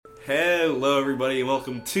Hello, everybody, and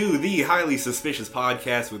welcome to the Highly Suspicious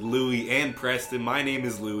Podcast with Louie and Preston. My name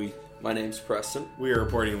is Louie. My name's Preston. We are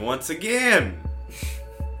reporting once again,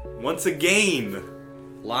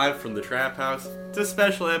 live from the Trap House. It's a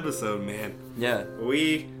special episode, man. Yeah.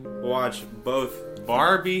 We watched both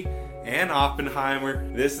Barbie and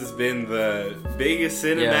Oppenheimer. This has been the biggest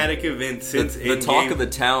cinematic event since the talk of the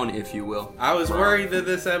town, if you will. I was worried that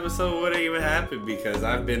this episode wouldn't even happen because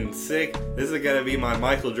I've been sick. This is gonna be my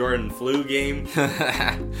Michael Jordan flu game.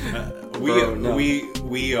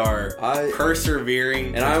 We are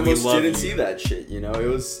persevering, and I almost didn't see that shit. You know, it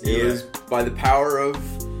was by the power of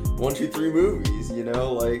 1, 2, 3 movies. You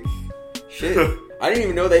know, like shit. I didn't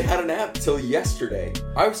even know they had an app till yesterday.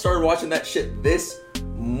 I started watching that shit this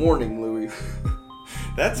morning, Louie.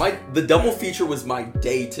 The double feature was my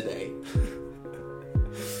day today.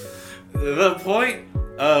 The point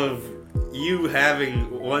of you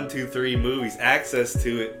having 1, 2, 3 movies access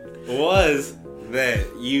to it was that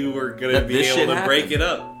you were gonna be able to break it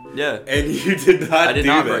up. Yeah. And you did not. I did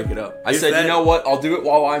not break it up. I said, you know what? I'll do it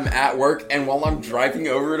while I'm at work and while I'm driving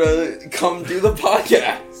over to come do the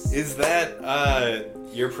podcast. Is that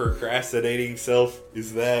your procrastinating self?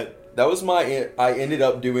 Is that? That was I ended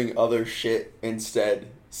up doing other shit instead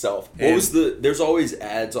self. There's always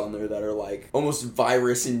ads on there that are like almost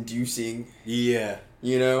virus inducing. Yeah.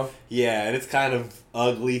 You know? Yeah, and it's kind of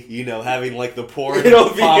ugly, you know, having like the porn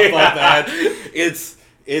pop-up ad. It's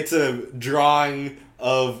a drawing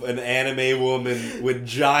of an anime woman with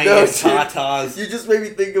giant tatas. You just made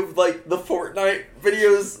me think of like the Fortnite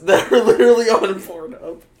videos that are literally on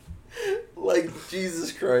Pornhub. Like,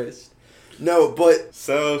 Jesus Christ. No, but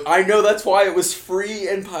so I know that's why it was free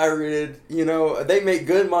and pirated. You know, they make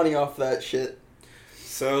good money off that shit.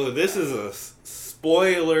 So this is a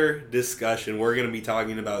spoiler discussion. We're going to be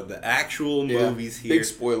talking about the actual movies here. Big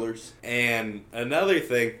spoilers. And another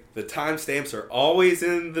thing, the timestamps are always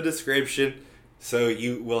in the description, so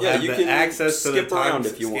you will have the access to the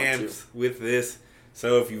timestamps with this.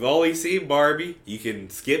 So if you've only seen Barbie, you can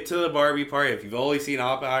skip to the Barbie part. If you've only seen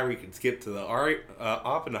Oppenheimer, you can skip to the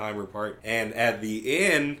Oppenheimer part. And at the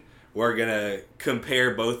end, we're going to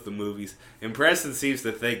compare both the movies. And Preston seems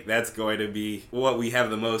to think that's going to be what we have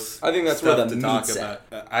the most I think that's stuff where the to talk meat's about.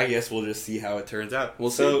 I guess we'll just see how it turns out.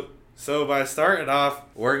 We'll see. So by starting off,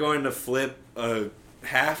 we're going to flip a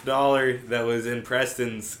 $50 that was in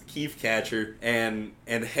Preston's Keef catcher, and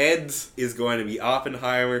heads is going to be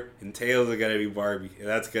Oppenheimer, and tails are going to be Barbie, and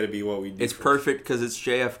that's going to be what we do. It's perfect because it's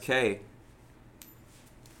JFK.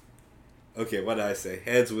 Okay, what did I say?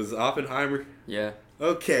 Heads was Oppenheimer? Yeah.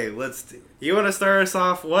 Okay, let's do it. You want to start us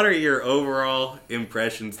off? What are your overall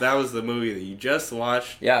impressions? That was the movie that you just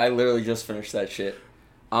watched. Yeah, I literally just finished that shit.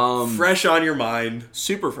 Fresh on your mind.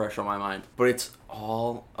 Super fresh on my mind. But it's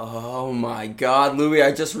all... Oh my god, Louie,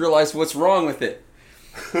 I just realized what's wrong with it.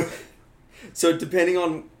 So depending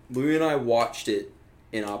on... Louie and I watched it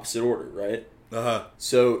in opposite order, right? Uh-huh.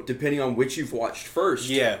 So depending on which you've watched first...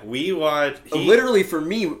 Yeah, we watched... Literally for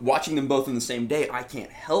me, watching them both in the same day, I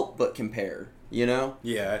can't help but compare, you know?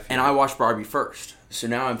 Yeah. And I watched Barbie first. So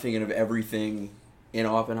now I'm thinking of everything in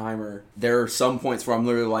Oppenheimer. There are some points where I'm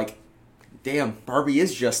literally like, damn, Barbie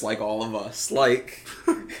is just like all of us. Like...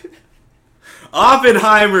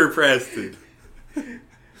 Oppenheimer, Preston.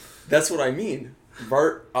 That's what I mean.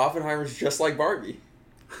 Oppenheimer's just like Barbie.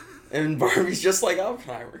 And Barbie's just like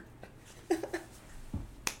Oppenheimer.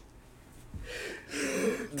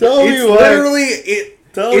 It's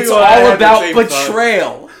all about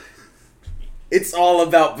betrayal. It's all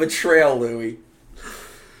about betrayal, Louie.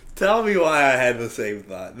 Tell me why I had the same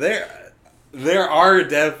thought. There are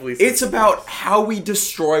definitely... It's about how we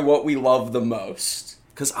destroy what we love the most.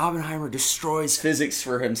 Because Oppenheimer destroys physics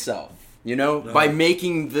for himself. You know? No. By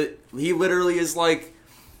making he literally is like,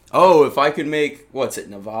 oh, if I could make... What's it?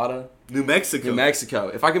 Nevada? New Mexico.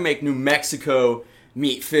 If I could make New Mexico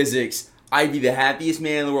meet physics, I'd be the happiest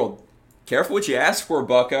man in the world. Careful what you ask for,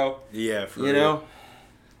 bucko. Yeah, for real. You know?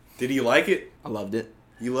 Did you like it? I loved it.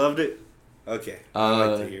 You loved it? Okay. I'd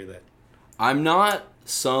like to hear that. I'm not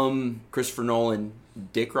some Christopher Nolan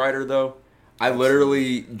dick rider, though. I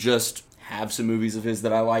literally just have some movies of his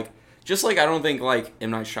that I like. Just like I don't think like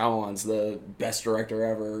M. Night Shyamalan's the best director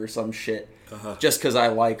ever or some shit. Uh-huh. Just because I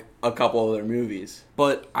like a couple of their movies.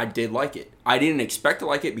 But I did like it. I didn't expect to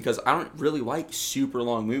like it because I don't really like super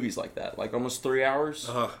long movies like that. Like almost 3 hours.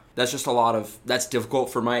 Uh-huh. That's just that's difficult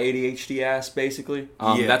for my ADHD ass, basically.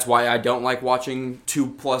 That's why I don't like watching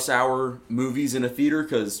 2+ hour movies in a theater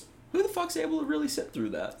because who the fuck's able to really sit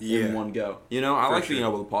through that in one go? You know, I like being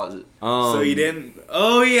able to pause it. So you didn't...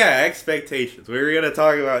 Oh, yeah, expectations. We were going to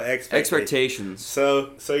talk about expectations.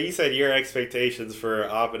 So you said your expectations for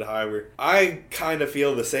Oppenheimer. I kind of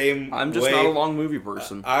feel the same I'm just not a long movie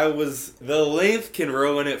person. The length can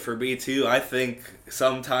ruin it for me, too. I think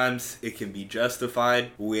sometimes it can be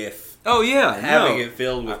justified with... having it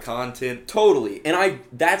filled with content. Totally. And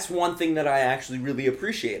that's one thing that I actually really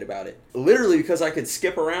appreciate about it. Literally, because I could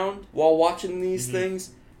skip around while watching these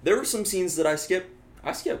things. There were some scenes that I skipped.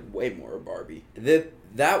 I skipped way more of Barbie.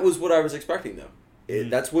 That was what I was expecting, though.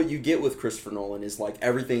 That's what you get with Christopher Nolan, is like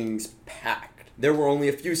everything's packed. There were only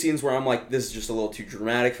a few scenes where I'm like, this is just a little too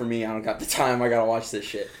dramatic for me. I don't got the time. I gotta watch this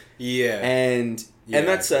shit. Yeah. And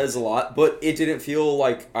that says a lot, but it didn't feel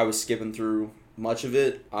like I was skipping through much of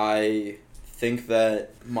it. I think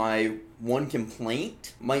that my one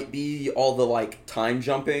complaint might be all the like time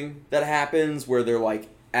jumping that happens where they're like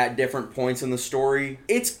at different points in the story.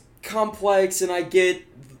 It's complex and I get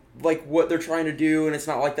like what they're trying to do, and it's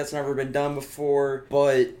not like that's never been done before,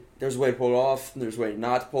 but there's a way to pull it off and there's a way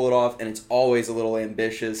not to pull it off, and it's always a little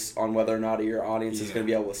ambitious on whether or not your audience is going to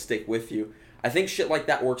be able to stick with you. I think shit like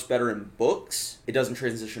that works better in books. It doesn't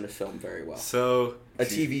transition to film very well. So a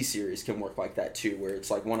TV series can work like that too, where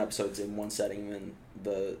it's like one episode's in one setting and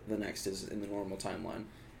then the next is in the normal timeline.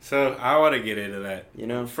 So I want to get into that. You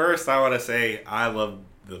know? First, I want to say I love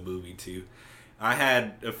the movie too. I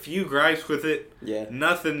had a few gripes with it. Yeah.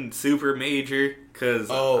 Nothing super major,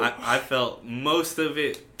 because I felt most of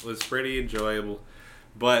it was pretty enjoyable.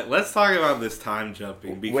 But let's talk about this time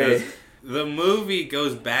jumping, because the movie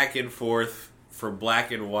goes back and forth from black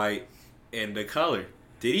and white into color.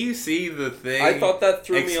 Did you see the thing? I thought that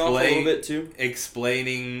threw me off a little bit too.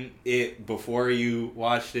 Explaining it before you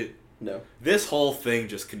watched it? No. This whole thing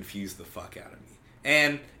just confused the fuck out of me.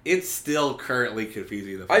 And it's still currently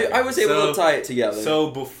confusing the fuck out of me. I was able to tie it together. So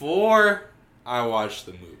before I watched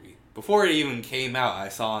the movie, before it even came out, I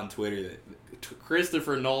saw on Twitter that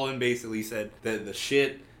Christopher Nolan basically said that the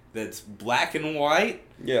shit that's black and white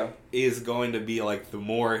is going to be like the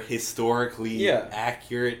more historically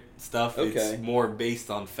accurate stuff. Okay. It's more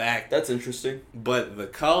based on fact. That's interesting. But the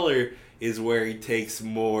color is where he takes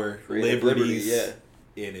more liberties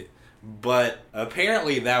in it. But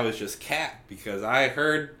apparently that was just cap, because I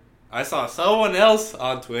saw someone else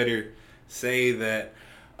on Twitter say that,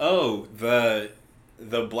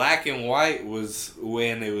 the black and white was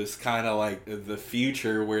when it was kind of like the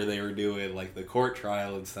future where they were doing like the court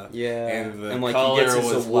trial and stuff. Yeah. And the like color he gets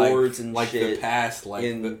his was awards and like shit the past, like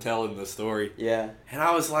telling the story. Yeah. And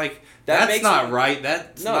I was like, that's not right.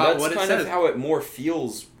 That's not what it says. That's kind of how it more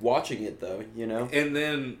feels watching it, though, you know? And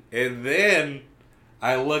then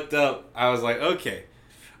I looked up, I was like, okay,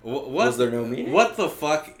 was there no meaning? What the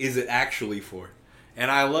fuck is it actually for? And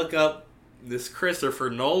I look up this Christopher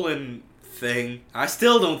Nolan thing. I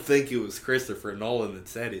still don't think it was Christopher Nolan that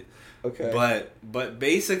said it. Okay. But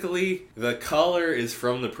basically, the color is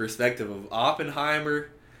from the perspective of Oppenheimer,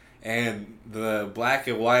 and the black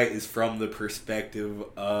and white is from the perspective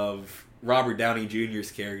of Robert Downey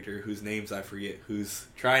Jr.'s character, whose names I forget, who's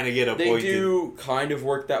trying to get appointed. They do kind of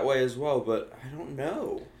work that way as well, but I don't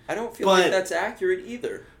know. I don't feel like that's accurate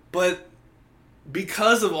either. But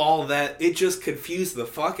because of all that, it just confused the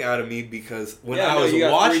fuck out of me, because when I was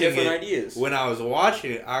watching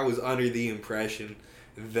it, I was under the impression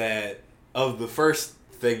that of the first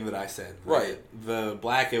thing that I said. Right. The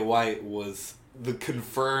black and white was the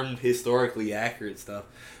confirmed historically accurate stuff.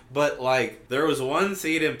 But like there was one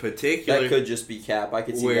scene in particular that could just be cap. I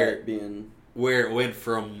could see that being where it went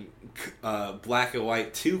from black and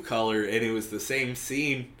white to color, and it was the same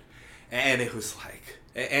scene, and it was like,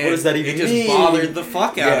 and what does that even mean? It just bothered the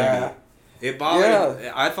fuck out of me. It bothered.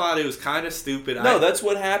 Yeah. I thought it was kind of stupid. No, that's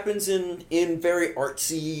what happens in very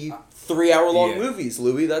artsy 3-hour-long movies,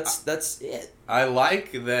 Louis. That's it. I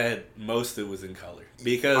like that most of it was in color,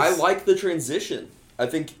 because I like the transition. I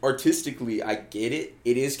think artistically, I get it.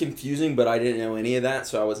 It is confusing, but I didn't know any of that,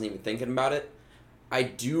 so I wasn't even thinking about it. I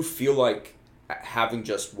do feel like, having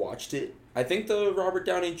just watched it, I think the Robert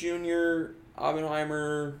Downey Jr.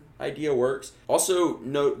 Oppenheimer idea works. Also,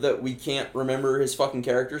 note that we can't remember his fucking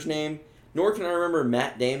character's name, nor can I remember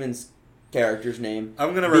Matt Damon's character's name.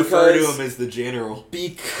 I'm going to refer to him as the General.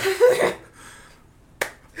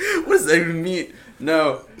 What does that even mean?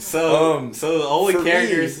 No. So the only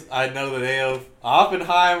characters I know the name of,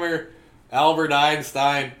 Oppenheimer, Albert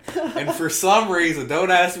Einstein, and for some reason, don't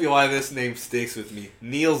ask me why this name sticks with me,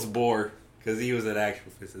 Niels Bohr, because he was an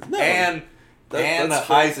actual physicist. No. And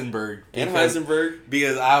Heisenberg.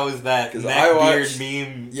 Because I was that neckbeard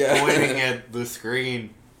meme pointing at the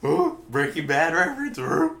screen. Breaking Bad reference?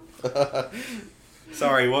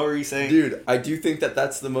 Sorry, what were you saying? Dude, I do think that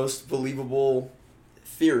that's the most believable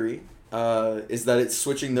theory, is that it's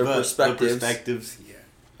switching their perspectives. The perspectives,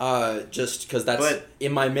 yeah. Just because that's,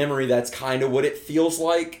 in my memory, that's kind of what it feels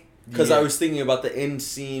like. Because I was thinking about the end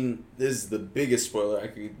scene. This is the biggest spoiler I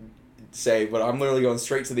could say, but I'm literally going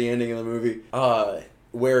straight to the ending of the movie.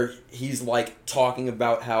 Where he's, like, talking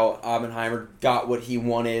about how Oppenheimer got what he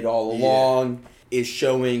wanted all along, is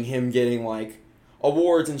showing him getting, like,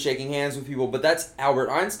 awards and shaking hands with people, but that's Albert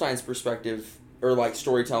Einstein's perspective, or, like,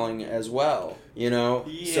 storytelling as well, you know?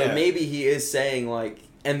 Yeah. So maybe he is saying, like,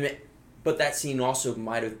 but that scene also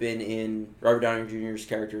might have been in Robert Downey Jr.'s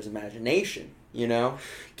character's imagination, you know?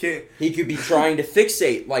 He could be trying to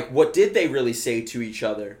fixate, like, what did they really say to each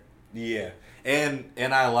other? Yeah. And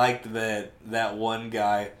I liked that one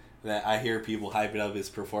guy that I hear people hyping up his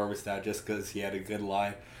performance now just because he had a good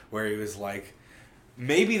line where he was like,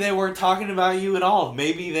 maybe they weren't talking about you at all.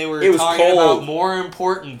 Maybe they were talking about more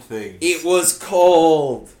important things. It was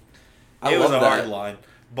cold. It was a hard line.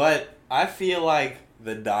 But I feel like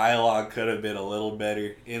the dialogue could have been a little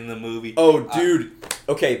better in the movie. Oh, dude.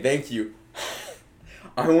 Okay, thank you.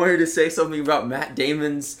 I wanted to say something about Matt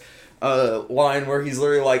Damon's line where he's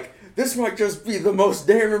literally like, this might just be the most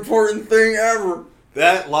damn important thing ever.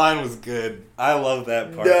 That line was good. I love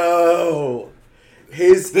that part. No.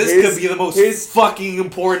 This could be the most fucking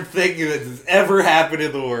important thing that has ever happened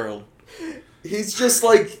in the world. He's just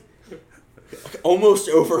like almost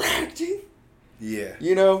overacting. Yeah.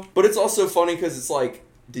 You know? But it's also funny because it's like,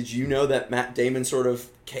 did you know that Matt Damon sort of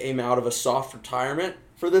came out of a soft retirement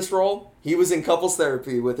for this role? He was in couples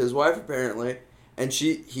therapy with his wife apparently, and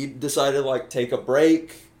he decided to like take a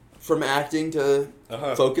break from acting to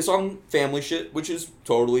focus on family shit, which is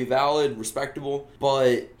totally valid, respectable.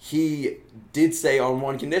 But he did say on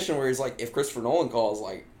one condition where he's like, if Christopher Nolan calls,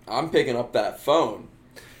 like, I'm picking up that phone.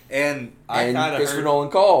 And Christopher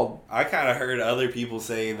Nolan called. I kind of heard other people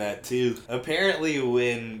saying that too. Apparently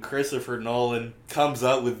when Christopher Nolan comes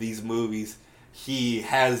up with these movies, he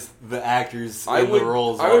has the actors in the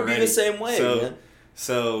roles already. I would be the same way, man.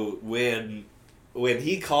 So when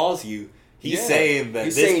he calls you, he's saying that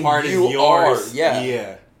this part is yours.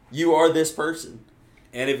 Yeah. You are this person.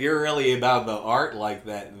 And if you're really about the art like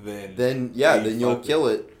that, then you'll kill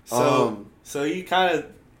it. So you kind of,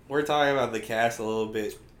 we're talking about the cast a little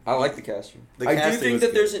bit. I like the casting. I do think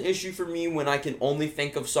that there's an issue for me when I can only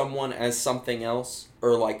think of someone as something else,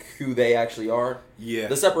 or like who they actually are. Yeah.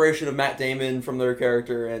 The separation of Matt Damon from their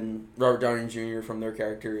character and Robert Downey Jr. from their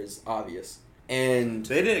character is obvious. And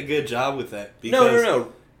they did a good job with that.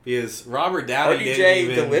 No. Because Robert Downey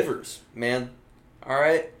RDJ delivers, man. All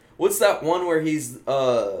right. What's that one where he's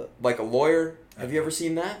like a lawyer? Have you ever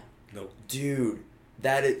seen that? No. Dude,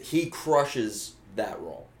 he crushes that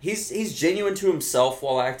role. He's genuine to himself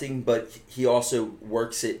while acting, but he also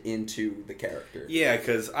works it into the character. Yeah,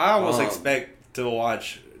 because I almost expect to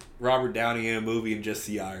watch Robert Downey in a movie and just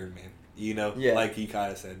see Iron Man. You know, like he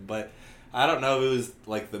kind of said. But I don't know if it was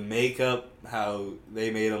like the makeup, how they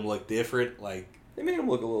made him look different, like. They made him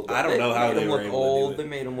look a little different. I don't know how they were able old. to do it. They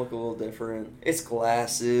made him look a little different. It's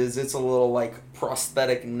glasses. It's a little, like,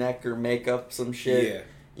 prosthetic neck or makeup, some shit. Yeah.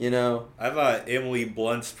 You know? I thought Emily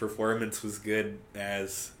Blunt's performance was good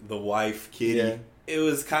as the wife, Kitty. Yeah. It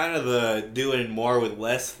was kind of the doing more with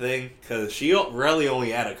less thing, because she really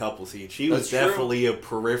only had a couple scenes. She was definitely a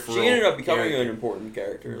peripheral She ended up becoming an important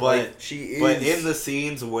character. But, like, she is... But in the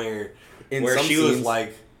scenes where she was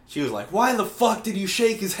like, why the fuck did you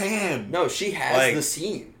shake his hand? No, she has the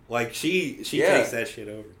scene. Like, she takes that shit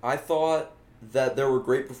over. I thought that there were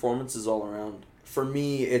great performances all around. For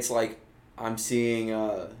me, it's like, I'm seeing,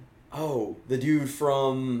 the dude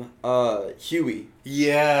from, Huey.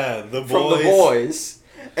 Yeah, the boys. From The Boys.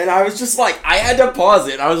 And I was just like, I had to pause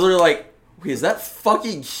it. I was literally like, wait, is that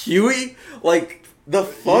fucking Huey? Like, the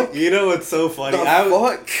fuck? You know what's so funny? I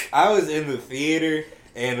was in the theater,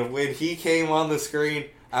 and when he came on the screen,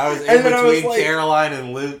 I was in between Caroline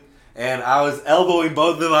and Luke, and I was elbowing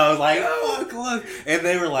both of them. I was like, oh, look. And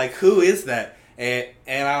they were like, who is that? And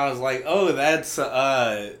I was like, oh, that's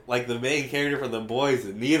like the main character from The Boys.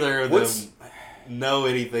 And neither of them know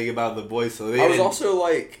anything about The Boys, so they didn't also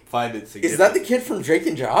like, find it significant. Is that the kid from Drake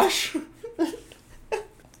and Josh?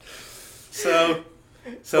 So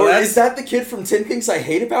is that the kid from 10 Things I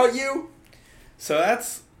Hate About You? So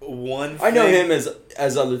that's one thing. I know him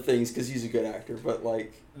as other things because he's a good actor, but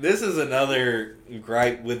like... This is another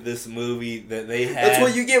gripe with this movie that they had. That's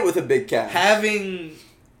what you get with a big cast. Having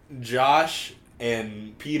Josh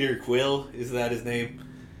and Peter Quill, is that his name?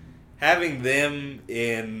 Having them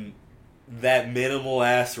in that minimal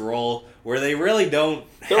ass role where they really don't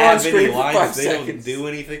have any lines. They don't do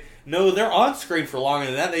anything. No, they're on screen for longer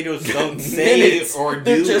than that. They just don't say or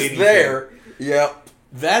do anything. They're just there. Yep.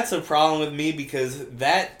 That's a problem with me because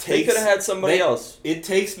that takes... They could have had somebody else. It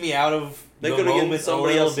takes me out of the moment a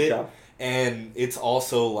little bit. And it's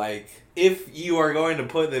also like, if you are going to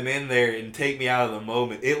put them in there and take me out of the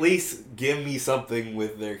moment, at least give me something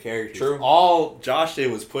with their characters. True. All Josh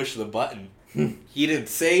did was push the button. He didn't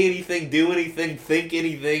say anything, do anything, think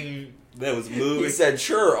anything that was moving. He said,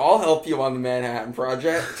 sure, I'll help you on the Manhattan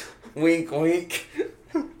Project. Wink, wink.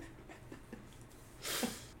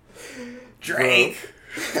 Drake.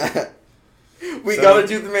 We gotta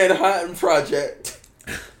do the Manhattan Project.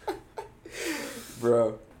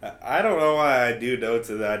 Bro. I don't know why I do notes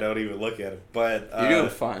and I don't even look at it, but... You're doing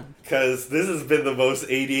fine. Because this has been the most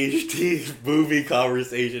ADHD movie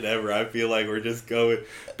conversation ever. I feel like we're just going...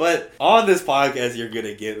 But on this podcast, you're going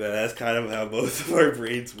to get that. That's kind of how most of our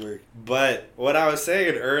brains work. But what I was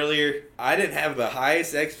saying earlier, I didn't have the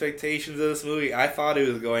highest expectations of this movie. I thought it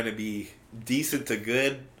was going to be decent to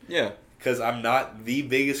good. Yeah. Because I'm not the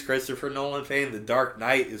biggest Christopher Nolan fan. The Dark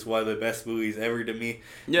Knight is one of the best movies ever to me.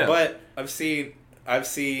 Yeah. But I've seen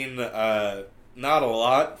not a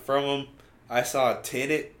lot from him. I saw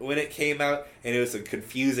Tenet when it came out, and it was a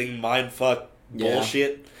confusing mindfuck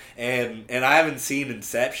bullshit. And I haven't seen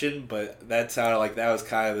Inception, but that sounded like that was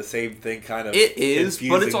kind of the same thing. Kind of it is,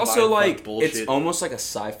 but it's also like bullshit. It's almost like a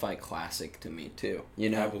sci-fi classic to me too.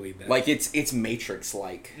 You know, I believe that. Like it's Matrix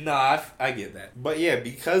like. Nah, I get that. But yeah,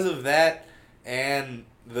 because of that and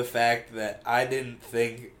the fact that I didn't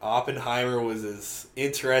think Oppenheimer was as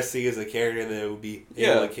interesting as a character that would be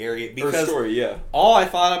able to carry it. Because all I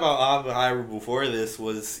thought about Oppenheimer before this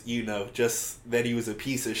was, just that he was a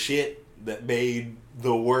piece of shit that made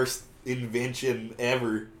the worst invention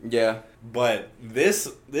ever. Yeah. But this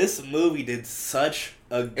movie did such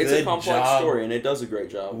a good job. It's a complex story, and it does a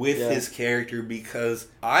great job with his character because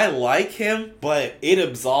I like him, but it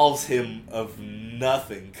absolves him of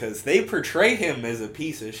nothing because they portray him as a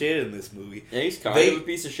piece of shit in this movie. Yeah, he's kind of a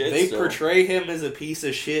piece of shit. They portray him as a piece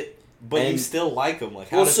of shit. But you still like him. Like,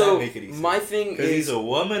 how does that make it easy? My thing is... Because he's a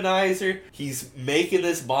womanizer. He's making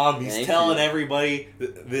this bomb. He's telling everybody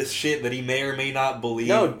this shit that he may or may not believe.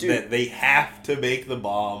 No, dude. That they have to make the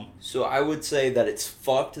bomb. So I would say that it's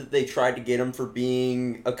fucked that they tried to get him for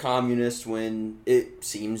being a communist when it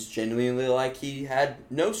seems genuinely like he had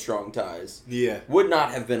no strong ties. Yeah. Would not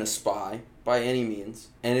have been a spy by any means.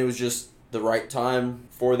 And it was just the right time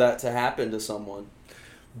for that to happen to someone.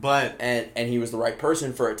 But and he was the right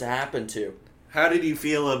person for it to happen to. How did you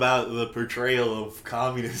feel about the portrayal of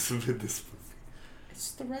communism in this movie?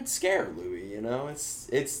 It's the Red Scare, Louis.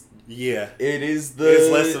 It's yeah. It is it's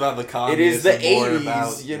less about the communists. It is the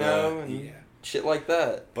 '80s, about, and shit like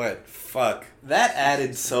that. But fuck, that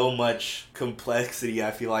added so much complexity.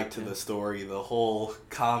 I feel like to the story, the whole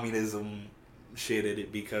communism shit in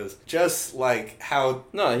it, because just like how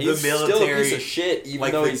he's the military, still a piece of shit, even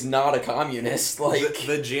though he's not a communist. Like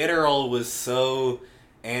the general was so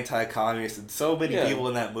anti-communist, and so many people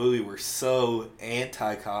in that movie were so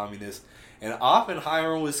anti-communist. And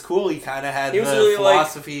Oppenheimer was cool. He kind of had the really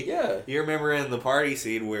philosophy. You remember in the party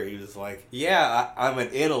scene where he was like, I'm an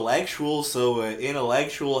intellectual, so an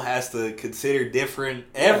intellectual has to consider different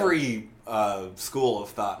every school of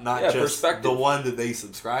thought, not just the one that they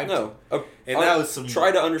subscribe to. And that was some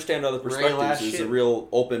try to understand other perspectives is a real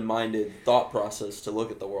open-minded thought process to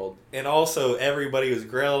look at the world. And also, everybody was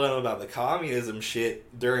grilling him about the communism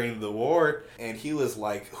shit during the war, and he was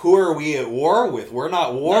like, "Who are we at war with? We're not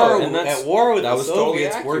at war with the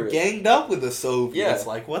Soviets. Totally we're ganged up with the Soviets."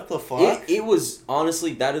 Like, what the fuck? It was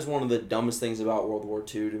honestly, that is one of the dumbest things about World War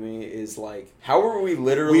II to me. Is like, how were we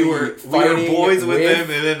literally we were boys with them,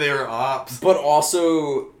 and then they were ops, but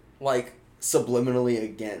also like subliminally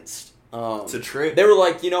against. It's a trick. They were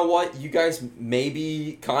like, you know what? You guys may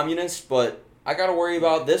be communist, but I gotta worry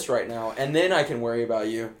about this right now, and then I can worry about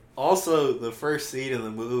you. Also, the first scene in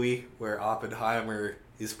the movie where Oppenheimer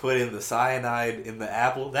is putting the cyanide in the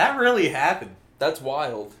apple, that really happened. That's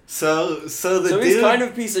wild. So dude, he's kind of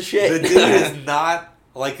a piece of shit. The dude is not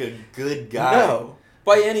like a good guy. No,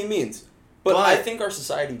 by any means. But I think our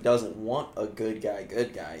society doesn't want a good guy,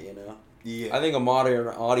 Yeah. I think a modern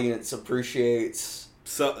audience appreciates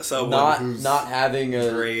someone not having a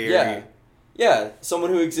gray area. Someone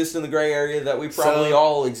who exists in the gray area that we probably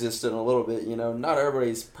all exist in a little bit. Not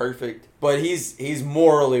everybody's perfect, but he's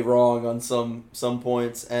morally wrong on some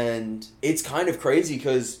points, and it's kind of crazy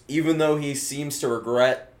because even though he seems to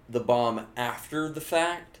regret the bomb after the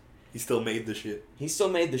fact, he still made the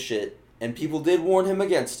shit. And people did warn him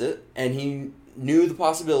against it, and he knew the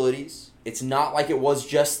possibilities. It's not like it was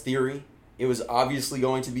just theory. It was obviously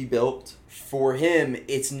going to be built. For him,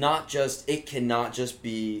 it cannot just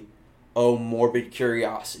be, morbid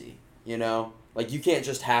curiosity, you know? Like, you can't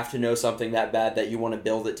just have to know something that bad that you want to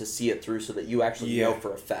build it to see it through so that you actually know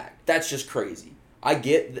for a fact. That's just crazy. I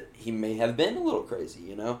get that he may have been a little crazy,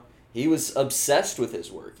 you know? He was obsessed with his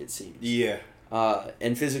work, it seems. Yeah.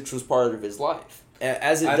 And physics was part of his life.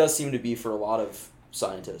 As it does seem to be for a lot of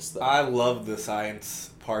scientists, though. I love the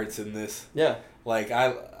science parts in this. Yeah. Like,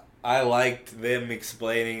 I liked them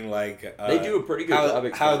explaining, like... they do a pretty good job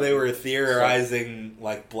explaining how they were theorizing,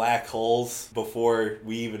 like, black holes before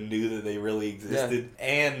we even knew that they really existed.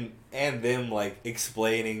 Yeah. And them, like,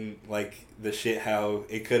 explaining, like, the shit how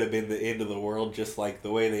it could have been the end of the world, just like the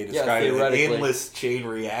way they described it. An endless chain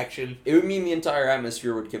reaction. It would mean the entire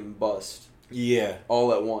atmosphere would combust. Yeah.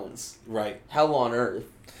 All at once. Right. Hell on Earth,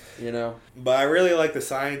 you know? But I really like the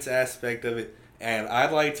science aspect of it. And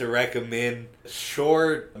I'd like to recommend a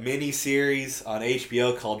short mini-series on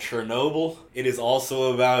HBO called Chernobyl. It is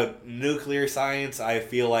also about nuclear science. I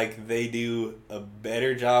feel like they do a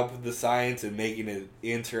better job with the science and making it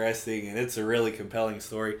interesting, and it's a really compelling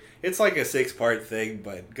story. It's like a 6-part thing,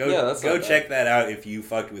 but go check that out. If you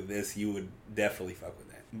fucked with this, you would definitely fuck with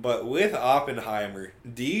that. But with Oppenheimer,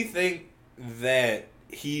 do you think that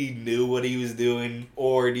he knew what he was doing,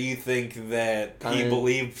 or do you think that he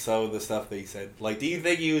believed some of the stuff that he said? Like, do you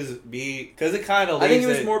think he was because it kind of... I think he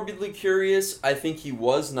was morbidly curious. I think he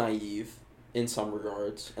was naive in some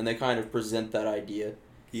regards, and they kind of present that idea.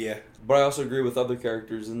 Yeah. But I also agree with other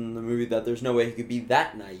characters in the movie that there's no way he could be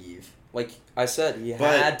that naive. Like I said, he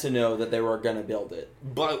had to know that they were going to build it.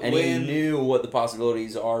 And he knew what the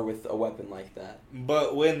possibilities are with a weapon like that.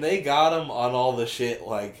 But when they got him on all the shit,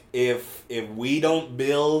 like, if we don't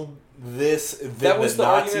build this, then that was the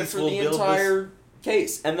Nazis argument for the entire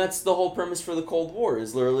case. And that's the whole premise for the Cold War,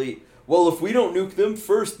 is literally, well, if we don't nuke them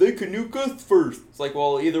first, they can nuke us first. It's like,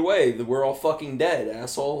 well, either way, we're all fucking dead,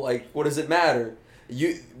 asshole. Like, what does it matter?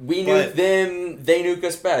 We nuke them, they nuke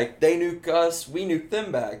us back. They nuke us, we nuke them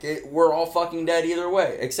back. We're all fucking dead either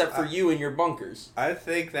way, except for you and your bunkers. I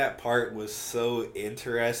think that part was so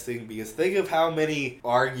interesting because think of how many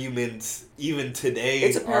arguments even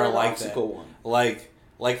today are like that. One.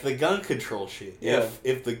 Like the gun control shit. Yeah.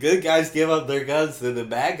 If the good guys give up their guns, then the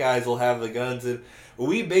bad guys will have the guns. And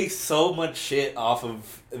we base so much shit off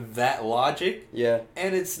of that logic. Yeah.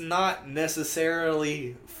 And it's not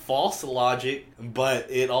necessarily false logic, but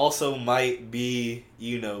it also might be,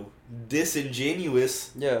 disingenuous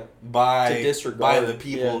by the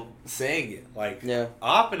people saying it. Like,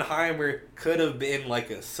 Oppenheimer could have been like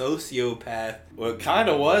a sociopath. Well, it kind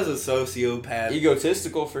of was a sociopath.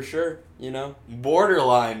 Egotistical for sure,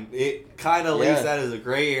 Borderline. It kind of leaves that as a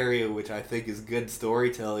gray area, which I think is good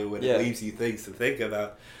storytelling when it leaves you things to think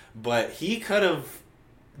about. But he could have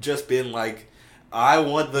just been like, I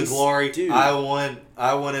want the glory. Dude. I want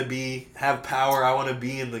to have power. I want to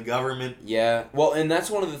be in the government. Yeah. Well, and that's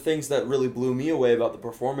one of the things that really blew me away about the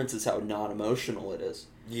performance is how non-emotional it is.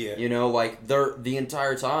 Yeah. Like the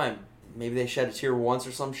entire time, maybe they shed a tear once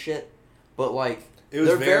or some shit, but like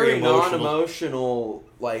they're very non-emotional,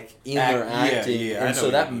 like in their acting, and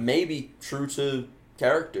so that may be true to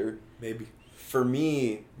character. Maybe. For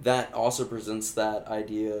me, that also presents that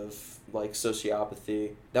idea of like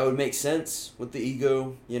sociopathy. That would make sense with the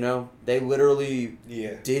ego, They literally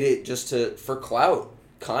did it just for clout,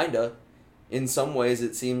 kinda. In some ways,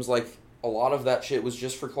 it seems like a lot of that shit was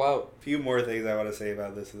just for clout. A few more things I want to say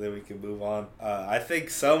about this and then we can move on. I think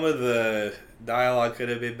some of the dialogue could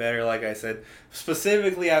have been better, like I said.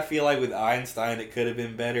 Specifically, I feel like with Einstein, it could have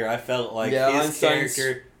been better. I felt like his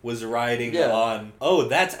character was riding on,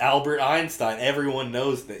 that's Albert Einstein. Everyone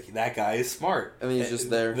knows that guy is smart. I mean, he's just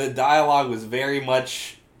there. The dialogue was very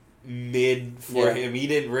much mid for him. He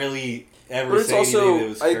didn't really ever say anything that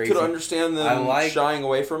was crazy. I could understand them shying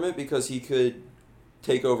away from it because he could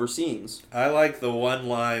take over scenes. I like the one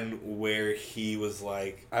line where he was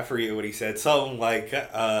like, I forget what he said, something like,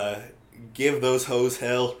 give those hoes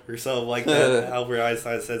hell, or something like that. Albert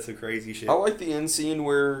Einstein said some crazy shit. I like the end scene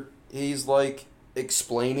where he's like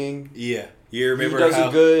explaining. Yeah. You remember he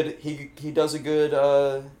does a good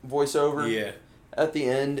voiceover at the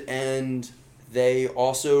end, and they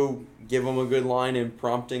also give him a good line in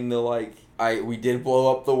prompting the we did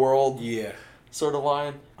blow up the world sort of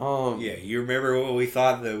line. You remember when we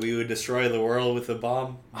thought that we would destroy the world with a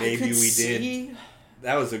bomb? Maybe we did.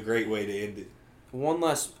 That was a great way to end it. One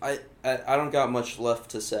last... I don't got much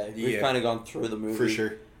left to say. We've kind of gone through the movie. For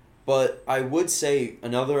sure. But I would say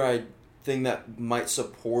another thing that might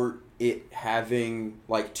support it having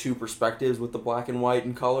like two perspectives with the black and white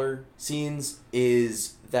and color scenes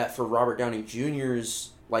is that for Robert Downey Jr.'s,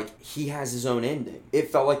 like, he has his own ending. It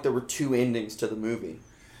felt like there were two endings to the movie.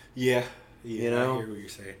 Yeah, you know? I hear what you're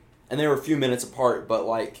saying. And they were a few minutes apart, but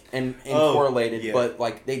like, and correlated, but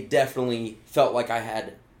like, they definitely felt like I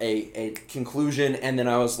had a conclusion, and then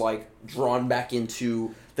I was like drawn back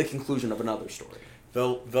into the conclusion of another story.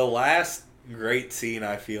 The last great scene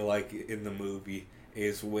I feel like in the movie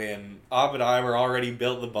is when Oppenheimer already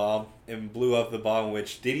built the bomb and blew up the bomb,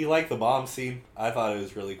 which, did he like the bomb scene? I thought it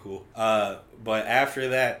was really cool. But after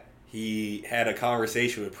that, he had a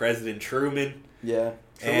conversation with President Truman. Yeah.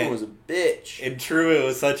 Truman was a bitch. And Truman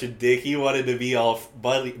was such a dick. He wanted to be all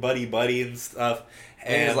buddy and stuff.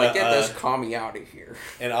 And he was like, get this commie out of here.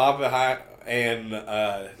 And Oppenheimer and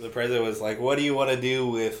the president was like, what do you want to do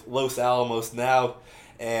with Los Alamos now?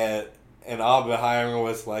 And Oppenheimer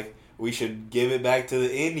was like, we should give it back to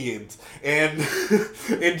the Indians. And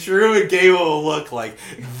Truman gave him a look like,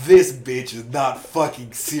 this bitch is not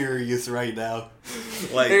fucking serious right now.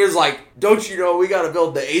 Like, he was like, don't you know we gotta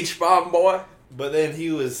build the H-bomb, boy? But then he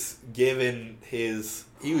was saying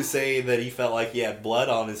that he felt like he had blood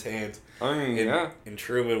on his hands. And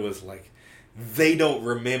Truman was like, they don't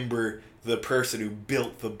remember the person who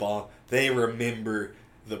built the bomb. They remember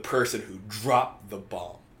the person who dropped the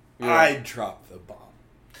bomb. Yeah. I dropped the bomb.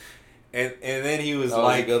 And then he was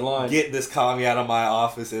like, get this commie out of my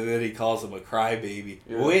office, and then he calls him a crybaby,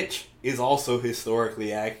 which is also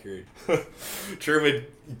historically accurate. Truman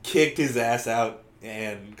kicked his ass out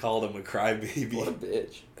and called him a crybaby. What a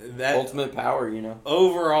bitch. That ultimate power, you know.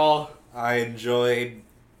 Overall, I enjoyed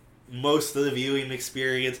most of the viewing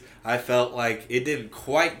experience. I felt like it didn't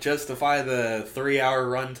quite justify the 3-hour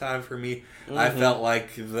runtime for me. Mm-hmm. I felt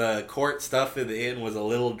like the court stuff at the end was a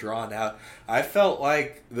little drawn out. I felt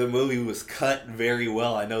like the movie was cut very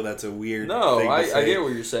well. I know that's a weird thing to say. I get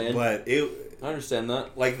what you're saying. But I understand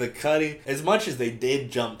that. Like the cutting, as much as they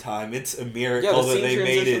did jump time, it's a miracle that they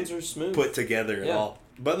made it put together at all.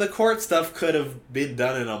 But the court stuff could have been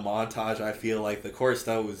done in a montage. I feel like the court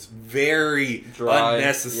stuff was very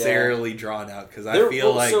unnecessarily drawn out, because I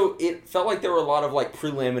feel like... So it felt like there were a lot of like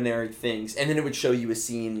preliminary things, and then it would show you a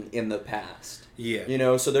scene in the past. Yeah. You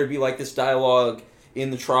know, so there'd be like this dialogue in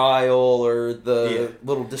the trial, or the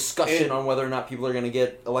little discussion on whether or not people are going to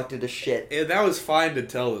get elected to shit. And that was fine to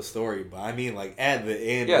tell the story, but I mean, like, at the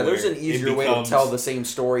end... Yeah, there's an easier way to tell the same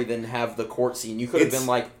story than have the court scene. You could have been,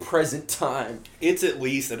 like, present time. It's at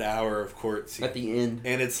least an hour of court scene. At the end.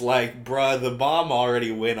 And it's like, bruh, the bomb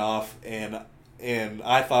already went off, and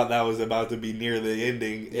I thought that was about to be near the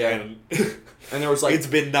ending, and... And there was like... It's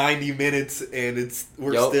been 90 minutes, and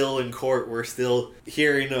we're still in court. We're still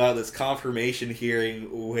hearing about this confirmation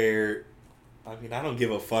hearing where... I mean, I don't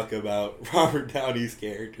give a fuck about Robert Downey's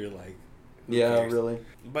character, like... Yeah, really.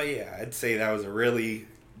 But yeah, I'd say that was a really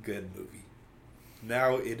good movie.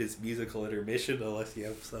 Now it is musical intermission, unless you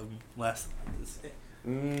have some last to say.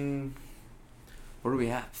 What are we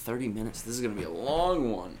at? 30 minutes? This is going to be a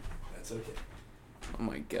long one. That's okay. Oh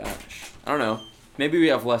my gosh. I don't know. Maybe we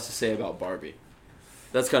have less to say about Barbie.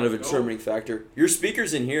 That's kind of a determining factor. Your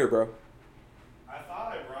speaker's in here, bro. I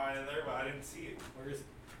thought I brought it in there, but I didn't see it. Where is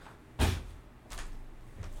it?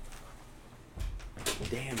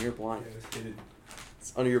 Damn, you're blind. It was hidden.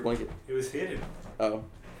 It's under your blanket. It was hidden. Oh.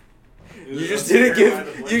 You just didn't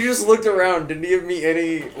give... You just looked around. Didn't give me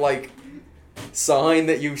any, like, sign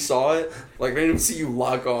that you saw it. Like, I didn't see you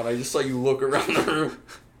lock on. I just saw you look around the room.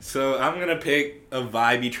 So I'm going to pick a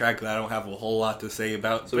vibey track that I don't have a whole lot to say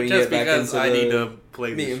about. So but just because I need to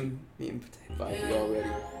play this. Me and Vibey already.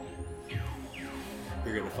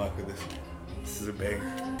 You're going to fuck with this. This is a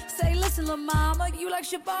banger. Say, listen, lil' mama, you like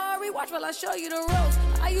Shabari? Watch while I show you the ropes.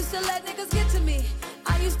 I used to let niggas get to me.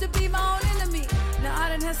 I used to be my own enemy. Now I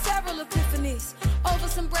done had several epiphanies. Over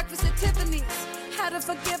some breakfast at Tiffany's. Had to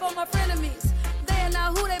forgive all my frenemies. They are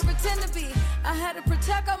not who they pretend to be. I had to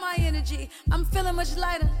protect all my energy. I'm feeling much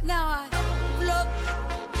lighter. Now I float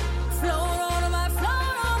on them,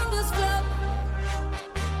 just float.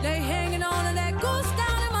 They hanging on to that goose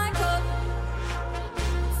down in my cup.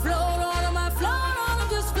 Float on them,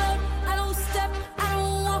 just float. I don't step, I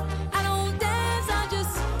don't walk, I don't dance, I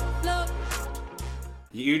just float.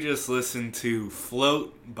 You just listened to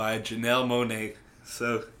Float by Janelle Monáe.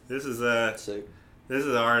 So this is Sick. This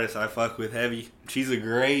is an artist I fuck with heavy. She's a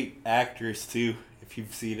great actress, too, if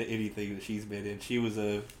you've seen anything that she's been in. She was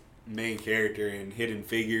a main character in Hidden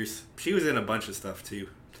Figures. She was in a bunch of stuff, too.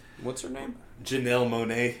 What's her name? Janelle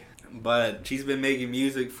Monáe. But she's been making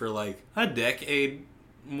music for, like, a decade,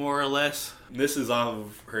 more or less. This is off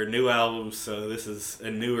of her new album, so this is a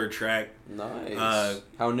newer track. Nice.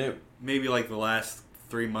 How new? maybe like the last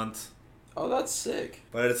 3 months. Oh, that's sick.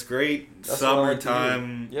 But it's great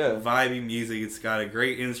summertime, vibey music. It's got a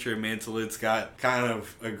great instrumental. It's got kind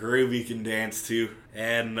of a groove you can dance to.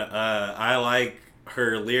 And I like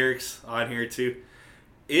her lyrics on here too.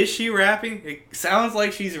 Is she rapping? It sounds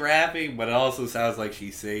like she's rapping, but it also sounds like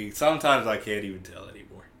she's singing. Sometimes I can't even tell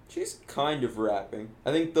anymore. She's kind of rapping.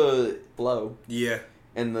 I think the flow. Yeah.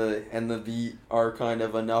 And the beat are kind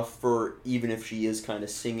of enough for, even if she is kind of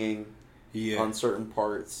singing on certain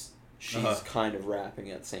parts, she's kind of rapping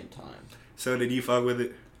at the same time. So did you fuck with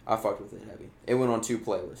it? I fucked with it heavy. It went on 2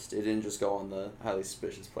 playlists. It didn't just go on the Highly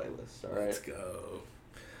Suspicious playlist, alright? Let's go.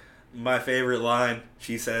 My favorite line,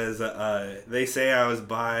 she says, they say I was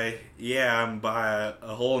by, I'm by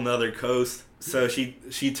a whole nother coast. So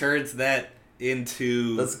she turns that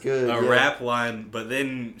into a rap line, but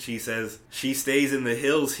then she says, she stays in the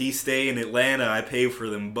hills, he stay in Atlanta, I pay for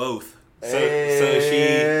them both. So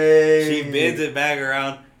she bends it back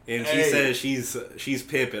around, and she says she's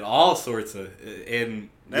pimping all sorts of, and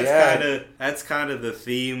that's kind of the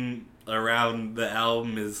theme around the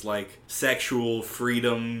album, is like sexual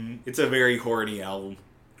freedom. It's a very horny album.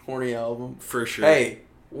 Horny album for sure. Hey,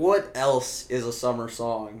 what else is a summer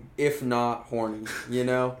song if not horny? You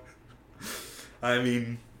know. I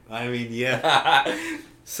mean, yeah.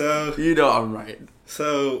 So you know I'm right.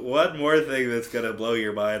 So one more thing that's gonna blow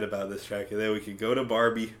your mind about this track, and then we can go to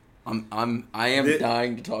Barbie. I am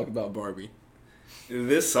dying to talk about Barbie.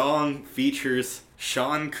 This song features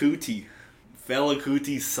Sean Kuti, Fela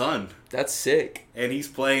Kuti's son. That's sick. And he's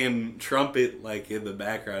playing trumpet like in the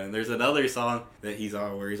background. And there's another song that he's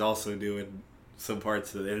on where he's also doing some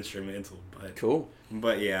parts of the instrumental. But cool.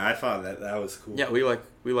 But yeah, I thought that was cool. Yeah, we like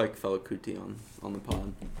Fela Kuti on the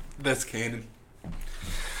pod. That's canon.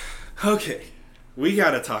 Okay. We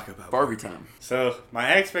gotta talk about Barbie time. So,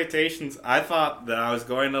 my expectations, I thought that I was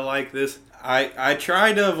going to like this. I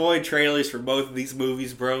tried to avoid trailers for both of these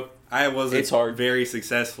movies, bro. I wasn't very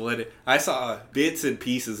successful in it. I saw bits and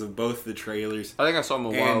pieces of both the trailers. I think I saw them a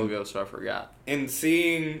while ago, so I forgot. And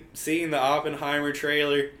seeing the Oppenheimer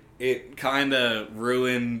trailer, it kind of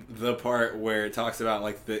ruined the part where it talks about,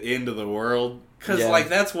 like, the end of the world. Because, like,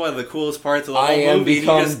 that's one of the coolest parts of the whole movie.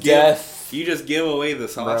 You just give away the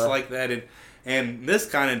sauce like that. And this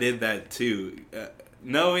kind of did that, too.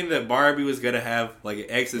 Knowing that Barbie was going to have, like, an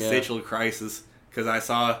existential crisis. Because I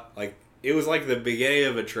saw, like, it was like the beginning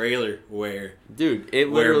of a trailer where... Dude, it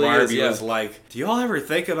literally where Barbie was like, do y'all ever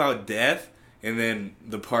think about death? And then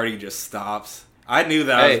the party just stops. I knew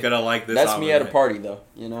that I was going to like this. That's me at a party, though,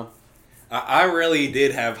 you know? I really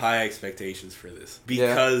did have high expectations for this.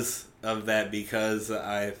 Because of that. Because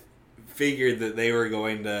I figured that they were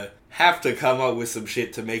going to have to come up with some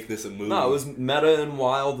shit to make this a movie. No, it was meta and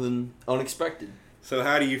wild and unexpected. So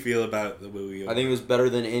how do you feel about the movie? I think it was better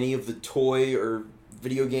than any of the toy or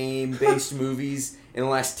video game based movies in the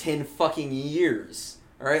last 10 fucking years.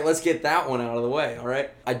 Alright, let's get that one out of the way,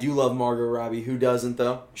 alright? I do love Margot Robbie. Who doesn't,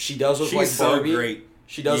 though? She does look like Barbie. She's so great.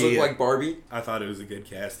 She does look like Barbie. I thought it was a good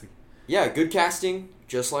casting. Yeah, good casting,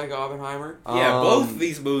 just like Oppenheimer. Yeah, both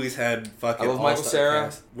these movies had fucking I love Michael Cera.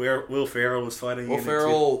 Cast. Where Will Ferrell was funny. Will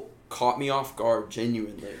Ferrell caught me off guard,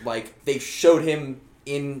 genuinely. Like, they showed him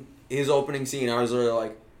in his opening scene. I was really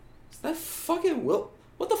like, is that fucking Will?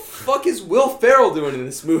 What the fuck is Will Ferrell doing in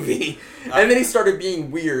this movie? And then he started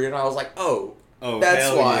being weird, and I was like, oh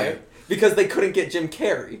that's why. Yeah. Because they couldn't get Jim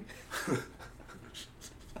Carrey.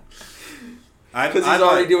 Because he's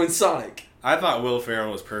already doing Sonic. I thought Will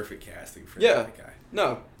Ferrell was perfect casting for that guy.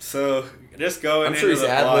 No. So, just going into the I'm sure he's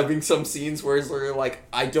ad-libbing some scenes where he's like,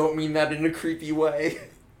 I don't mean that in a creepy way.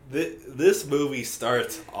 This movie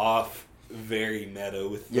starts off very meta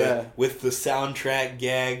with the soundtrack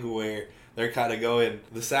gag where they're kind of going,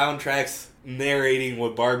 the soundtrack's narrating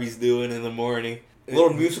what Barbie's doing in the morning.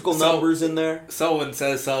 Little musical numbers in there. Someone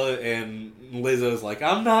says something and Lizzo's like,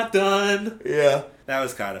 I'm not done. Yeah. That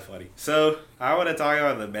was kind of funny. So, I want to talk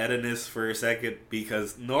about the meta-ness for a second,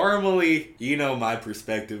 because normally, you know my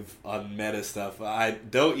perspective on meta stuff. I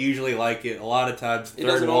don't usually like it. A lot of times,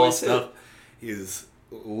 third wall stuff is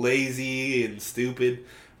lazy and stupid.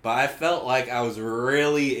 But I felt like I was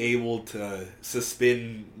really able to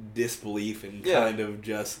suspend disbelief and kind of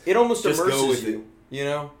just... It almost immerses you, you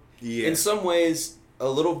know? Yeah. In some ways, a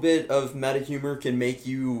little bit of meta humor can make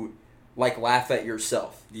you... like, laugh at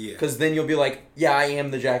yourself. Yeah. Because then you'll be like, yeah, I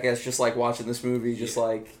am the jackass, just like watching this movie, just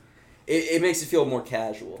like... It makes it feel more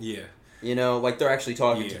casual. Yeah. You know, like they're actually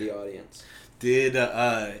talking to the audience. Did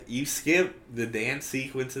you skip the dance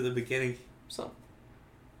sequence at the beginning? Some.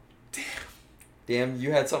 Damn,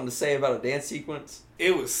 you had something to say about a dance sequence?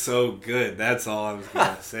 It was so good. That's all I was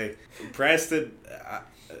going to say. Preston,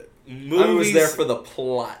 I was there for the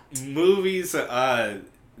plot. Movies that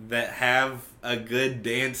have a good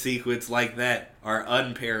dance sequence like that are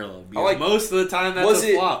unparalleled. Most of the time that's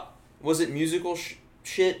a flop. Was it musical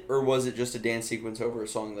shit, or was it just a dance sequence over a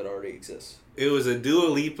song that already exists? It was a Dua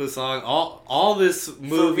Lipa song. All this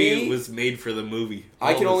movie was made for the movie.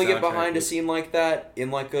 I can only get behind a scene like that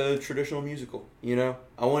in like a traditional musical. You know,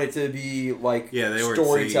 I want it to be like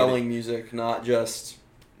storytelling music, not just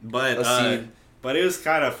a scene. But it was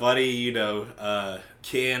kind of funny, you know.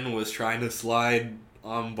 Ken was trying to slide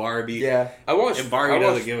on Barbie. Yeah, I watched. And Barbie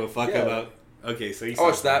doesn't give a fuck about. Okay, so I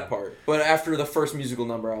watched that part, but after the first musical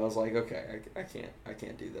number, I was like, okay, I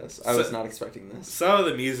can't do this. I was not expecting this. Some of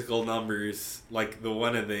the musical numbers, like the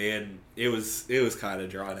one at the end, it was kind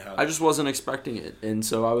of drawn out. I just wasn't expecting it, and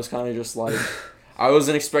so I was kind of just like, I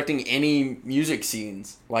wasn't expecting any music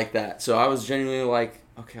scenes like that. So I was genuinely like,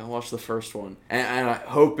 okay, I'll watch the first one, and I'm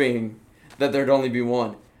hoping that there'd only be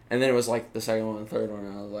one. And then it was like the second one and the third one,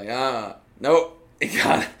 and I was like, nope, it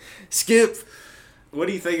got skip. What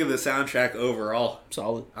do you think of the soundtrack overall?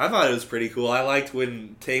 Solid. I thought it was pretty cool. I liked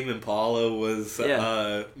when Tame Impala was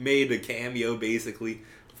made a cameo, basically,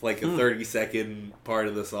 with like a 30-second part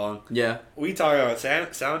of the song. Yeah. We talk about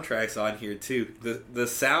soundtracks on here, too. The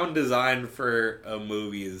sound design for a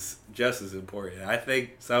movie is just as important. I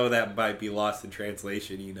think some of that might be lost in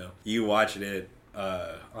translation, you know. You watching it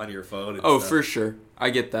on your phone and stuff. For sure. I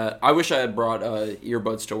get that. I wish I had brought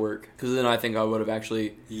earbuds to work, because then I think I would have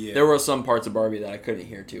actually... Yeah. There were some parts of Barbie that I couldn't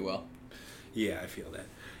hear too well. Yeah, I feel that.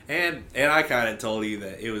 And I kind of told you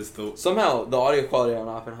that it was the... Somehow, the audio quality on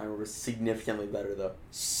Oppenheimer was significantly better, though.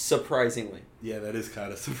 Surprisingly. Yeah, that is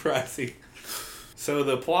kind of surprising. So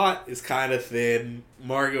the plot is kind of thin.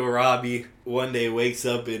 Margot Robbie one day wakes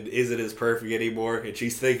up and isn't as perfect anymore, and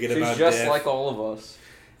she's thinking about death. She's just like all of us.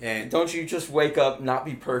 And don't you just wake up, not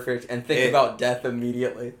be perfect, and think about death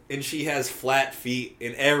immediately? And she has flat feet,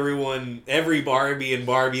 and every Barbie in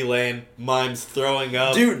Barbie Land mimes throwing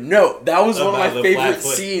up. Dude, no, that was one of my favorite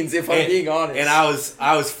scenes, if I'm being honest. And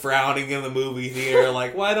I was frowning in the movie theater,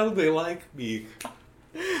 like, why don't they like me?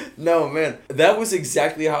 No, man, that was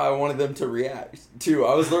exactly how I wanted them to react, too.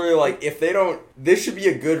 I was literally like, if they don't, this should be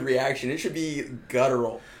a good reaction. It should be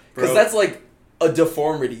guttural. Because that's like a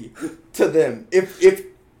deformity to them. If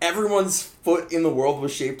everyone's foot in the world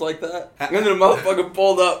was shaped like that, and then a motherfucker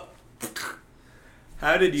pulled up.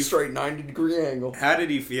 How did you... Straight 90-degree angle. How did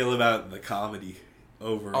you feel about the comedy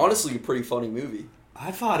overall? Honestly, a pretty funny movie. I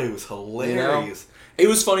thought it was hilarious. You know? It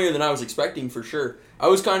was funnier than I was expecting, for sure. I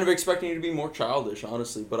was kind of expecting it to be more childish,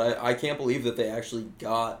 honestly, but I can't believe that they actually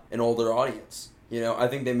got an older audience. You know, I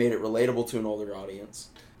think they made it relatable to an older audience.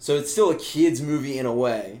 So it's still a kid's movie in a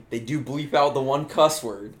way. They do bleep out the one cuss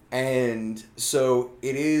word. And so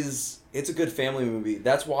it's a good family movie.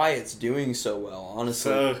 That's why it's doing so well, honestly.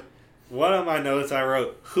 So, one of my notes I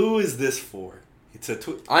wrote, who is this for?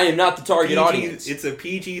 I am not the target audience. It's a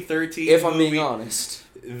PG-13 if I'm being honest.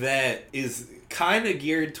 That is kind of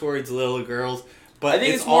geared towards little girls. But I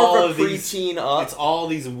think it's more of a preteen up. It's all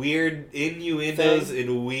these weird innuendos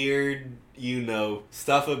and weird... You know,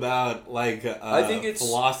 stuff about, like, I think it's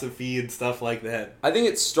philosophy and stuff like that. I think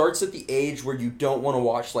it starts at the age where you don't want to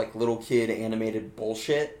watch, like, little kid animated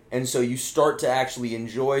bullshit. And so you start to actually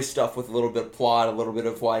enjoy stuff with a little bit of plot, a little bit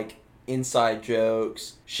of, like, inside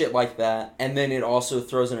jokes, shit like that. And then it also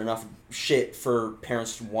throws in enough shit for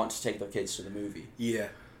parents to want to take their kids to the movie. Yeah.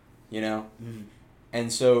 You know? Mm-hmm.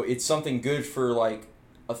 And so it's something good for, like,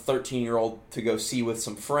 a 13-year-old to go see with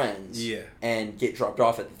some friends and get dropped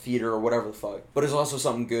off at the theater or whatever the fuck. But it's also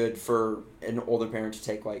something good for an older parent to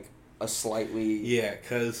take, like, a slightly... Yeah,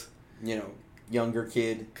 because... You know, younger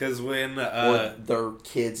kid. Because when... or their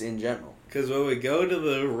kids in general. Because when we go to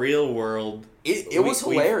the real world... It was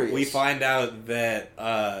hilarious. We find out that...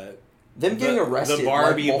 them getting arrested the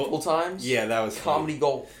Barbie multiple times? Yeah, that was... Comedy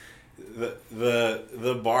gold.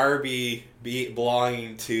 The Barbie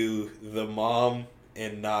belonging to the mom...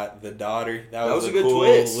 and not the daughter. That was a good cool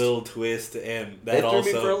little twist, and that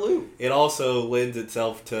it also lends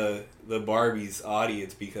itself to the Barbie's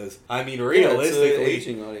audience because I mean realistically,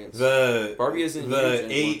 aging audience. Barbie isn't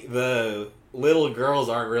the little girls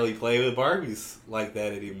aren't really playing with Barbies like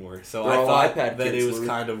that anymore. So I thought that it was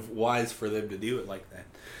kind of wise for them to do it like that.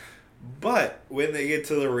 But when they get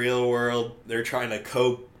to the real world, they're trying to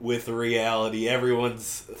cope with reality.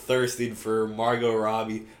 Everyone's thirsting for Margot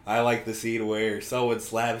Robbie. I like the scene where someone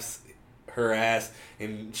slaps her ass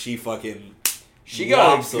and she fucking... She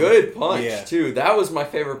got a good punch, too. That was my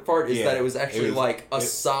favorite part, is that it was actually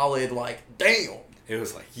solid, like, damn. It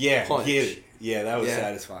was like, punch. Get it. Yeah, that was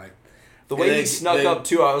satisfying. The way he snuck up,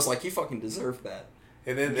 too, I was like, he fucking deserved that.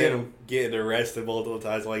 And then them getting arrested multiple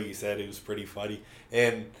times, like you said, it was pretty funny.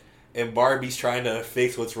 And Barbie's trying to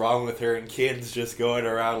fix what's wrong with her, and Ken's just going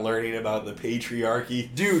around learning about the patriarchy.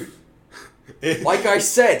 Dude, like I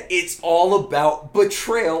said, it's all about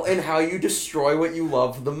betrayal and how you destroy what you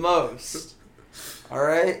love the most.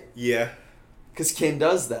 Alright? Yeah. Because Ken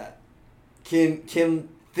does that. Ken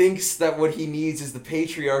thinks that what he needs is the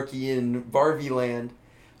patriarchy in Barbie land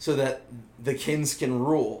so that the Kens can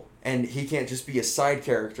rule. And he can't just be a side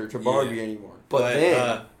character to Barbie anymore. But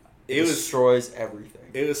then, it destroys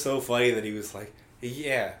everything. It was so funny that he was like,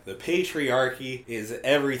 yeah, the patriarchy is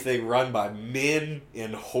everything run by men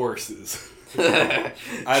and horses. I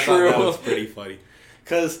thought that was pretty funny.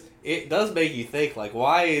 Because it does make you think, like,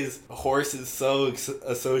 why is horses so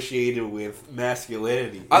associated with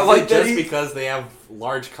masculinity? Is I like it just because they have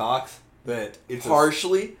large cocks? That it's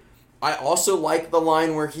partially. I also like the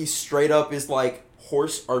line where he straight up is like,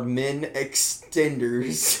 horse are men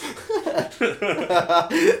extenders.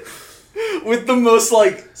 With the most,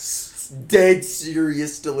 like, dead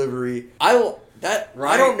serious delivery. I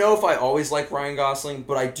don't know if I always like Ryan Gosling,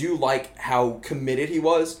 but I do like how committed he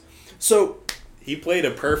was. So he played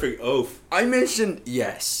a perfect oaf. I mentioned,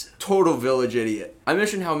 yes, total village idiot. I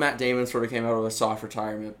mentioned how Matt Damon sort of came out of a soft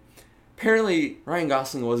retirement. Apparently, Ryan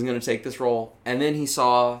Gosling wasn't going to take this role, and then he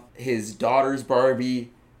saw his daughter's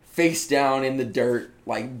Barbie face down in the dirt,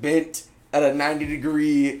 like bent at a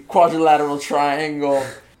 90-degree quadrilateral triangle,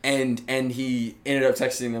 and he ended up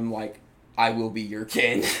texting them like, I will be your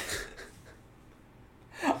Ken.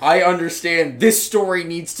 I understand this story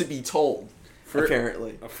needs to be told,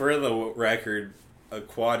 apparently. For the record, a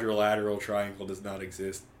quadrilateral triangle does not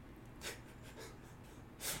exist.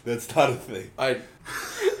 That's not a thing. I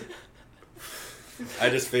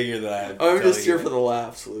just figured that. I'm just here for the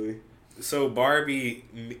laughs, Louis. So Barbie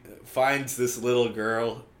finds this little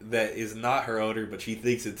girl that is not her owner, but she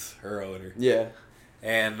thinks it's her owner. Yeah.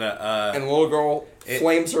 And the little girl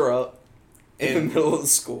flames her up in the middle of the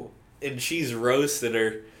school. And she's roasted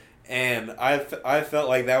her. And I felt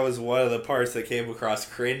like that was one of the parts that came across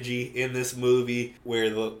cringy in this movie, where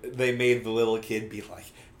they made the little kid be like,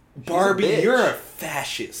 Barbie, you're a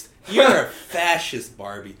fascist. You're a fascist,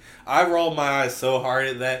 Barbie. I rolled my eyes so hard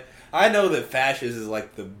at that. I know that fascist is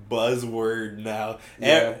like the buzzword now.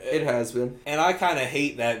 Yeah, it has been. And I kind of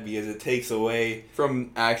hate that because it takes away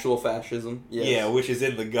from actual fascism. Yes. Yeah, which is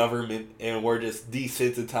in the government, and we're just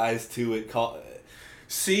desensitized to it.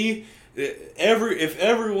 See, if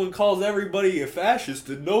everyone calls everybody a fascist,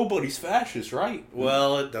 then nobody's fascist, right?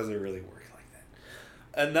 Well, it doesn't really work like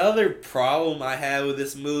that. Another problem I had with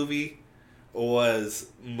this movie was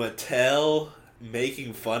Mattel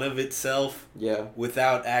making fun of itself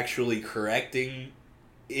without actually correcting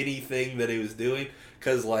anything that it was doing.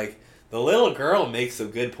 Because, like, the little girl makes a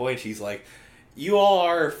good point. She's like, you all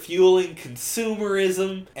are fueling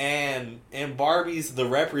consumerism, and Barbie's the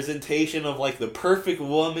representation of, like, the perfect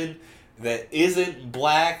woman that isn't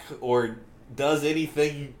black or does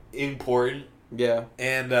anything important. Yeah.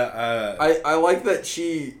 And I like that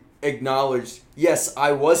she acknowledged, yes,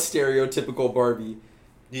 I was stereotypical Barbie.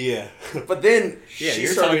 Yeah. But then she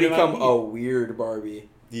started to become a weird Barbie.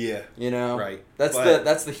 Yeah. You know? Right.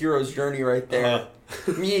 That's the hero's journey right there.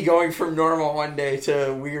 Me going from normal one day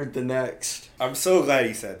to weird the next. I'm so glad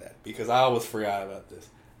he said that, because I almost forgot about this.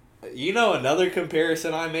 You know, another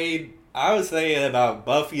comparison I made? I was thinking about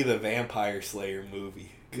Buffy the Vampire Slayer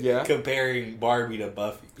movie. Yeah. Comparing Barbie to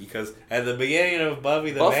Buffy. Because at the beginning of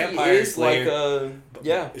Buffy the Vampire Slayer,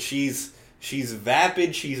 she's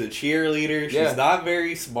vapid, she's a cheerleader, she's not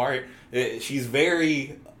very smart, she's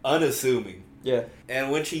very unassuming. Yeah.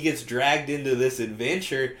 And when she gets dragged into this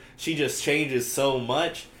adventure, she just changes so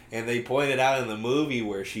much, and they pointed out in the movie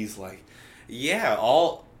where she's like,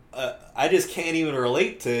 I just can't even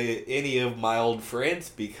relate to any of my old friends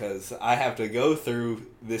because I have to go through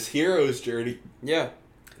this hero's journey. Yeah.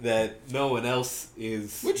 That no one else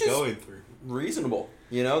is going through. Reasonable.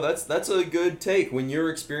 You know, that's a good take when you're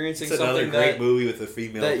experiencing something another great movie with a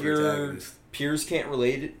female that protagonist. Your peers can't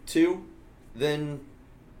relate it to, then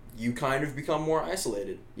you kind of become more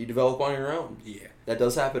isolated. You develop on your own. Yeah. That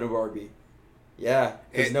does happen to Barbie. Yeah,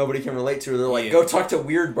 because nobody can relate to her. They're like, go talk to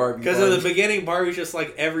weird Barbie. Because at the beginning, Barbie's just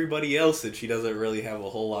like everybody else, and she doesn't really have a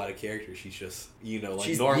whole lot of character. She's just, like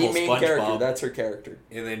she's normal the main SpongeBob. Character. That's her character.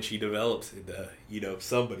 And then she develops into,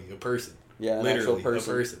 somebody, a person. Yeah, literally, a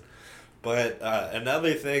person. But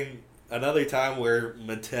another time where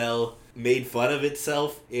Mattel made fun of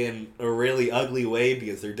itself in a really ugly way,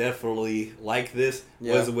 because they're definitely like this,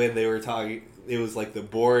 was when they were talking, it was like the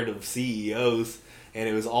board of CEOs, and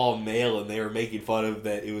it was all male, and they were making fun of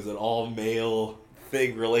that it was an all-male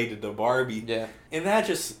thing related to Barbie. Yeah. And that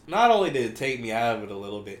just, not only did it take me out of it a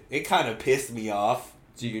little bit, it kind of pissed me off.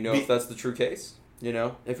 Do you know if that's the true case? You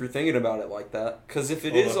know, if you're thinking about it like that. Because if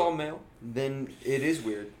it is all male, then it is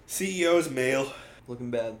weird. CEO's male.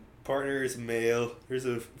 Looking bad. Partner is male. There's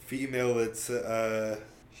a female that's,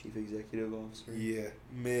 Chief Executive Officer. Yeah.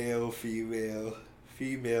 Male, female.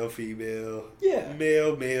 Female, female. Yeah.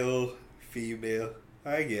 Male, female.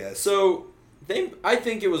 I guess. So, I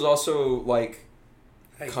think it was also, like,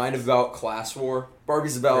 kind of about class war.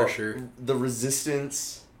 Barbie's about the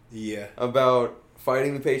resistance. Yeah. About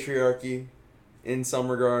fighting the patriarchy in some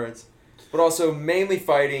regards. But also mainly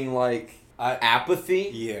fighting, like,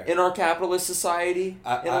 apathy in our capitalist society,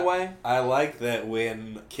 in a way. I like that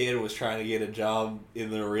when Kid was trying to get a job in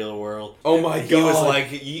the real world. Oh my God. He was like,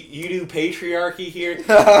 you do patriarchy here?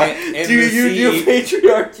 and do you do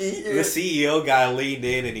patriarchy here? The CEO guy leaned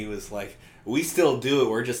in and he was like, we still do it,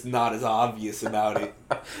 we're just not as obvious about it.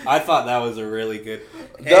 I thought that was a really good...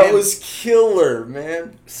 That was killer,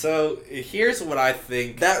 man. So, here's what I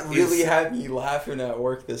think... That really had me laughing at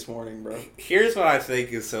work this morning, bro. Here's what I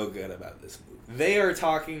think is so good about this movie. They are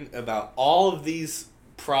talking about all of these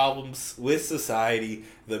problems with society,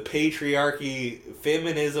 the patriarchy,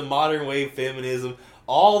 feminism, modern wave feminism,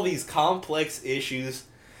 all these complex issues,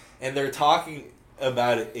 and they're talking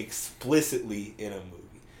about it explicitly in a movie.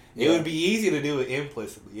 It would be easy to do it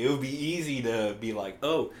implicitly. It would be easy to be like,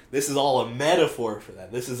 oh, this is all a metaphor for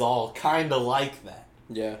that. This is all kind of like that.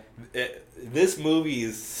 Yeah. This movie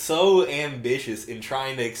is so ambitious in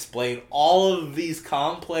trying to explain all of these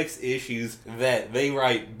complex issues that they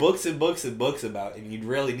write books and books and books about, and you'd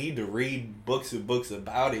really need to read books and books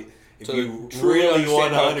about it if you really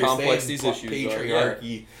want to understand these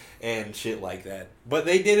patriarchy and shit like that. But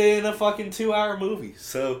they did it in a fucking 2-hour movie,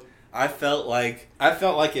 so... I felt like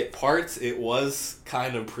at parts it was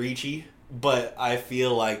kind of preachy, but I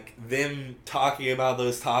feel like them talking about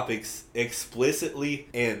those topics explicitly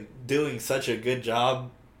and doing such a good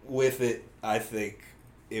job with it, I think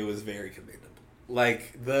it was very commendable.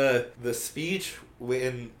 Like the speech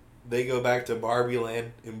when they go back to Barbie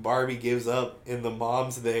Land and Barbie gives up and the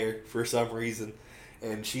mom's there for some reason.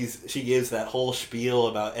 And she gives that whole spiel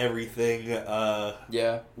about everything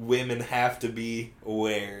women have to be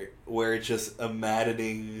where it's just a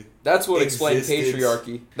maddening That's what explained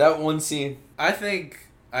patriarchy. That one scene. I think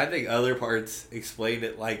other parts explained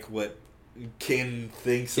it like what Ken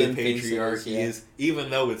thinks of patriarchy is, even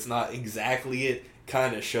though it's not exactly it.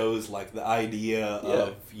 Kind of shows like the idea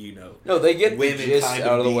of they get women the gist kind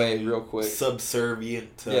out of the way real quick,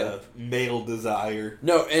 subservient to male desire.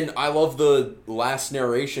 No, and I love the last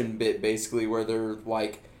narration bit basically where they're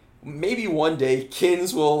like, maybe one day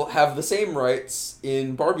Kins will have the same rights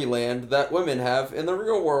in Barbie Land that women have in the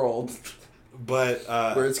real world. But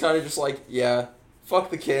where it's kind of just like, yeah,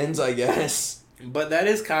 fuck the Kins, I guess. But that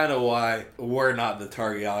is kind of why we're not the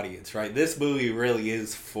target audience, right? This movie really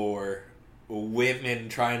is for women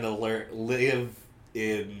trying to live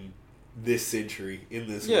in this century, in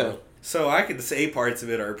this world. So I can say parts of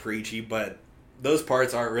it are preachy, but those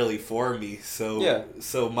parts aren't really for me. So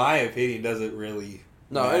so my opinion doesn't really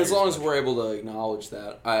and as long as we're able to acknowledge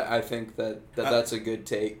that, I think that's a good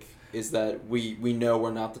take, is that we know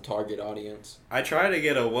we're not the target audience. I tried to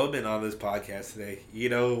get a woman on this podcast today. You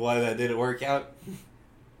know why that didn't work out?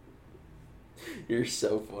 You're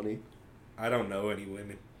so funny. I don't know any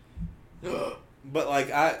women. But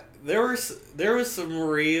like there was some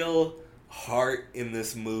real heart in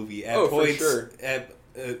this movie at points. For sure. At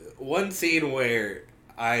one scene where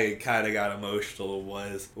I kind of got emotional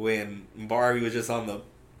was when Barbie was just on the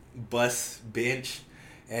bus bench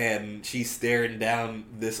and she's staring down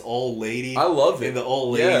this old lady. I love it. And the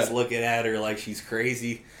old lady's looking at her like she's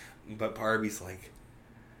crazy, but Barbie's like,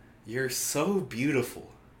 "You're so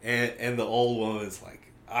beautiful," and the old woman's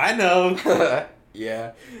like, "I know."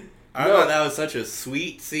 Yeah. I thought that was such a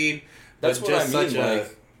sweet scene. That's what I mean.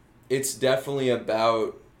 Like, it's definitely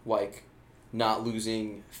about like not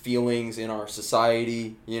losing feelings in our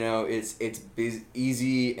society. You know, it's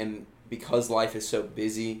easy, and because life is so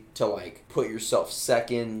busy, to like put yourself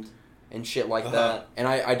second and shit like that. And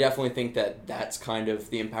I definitely think that that's kind of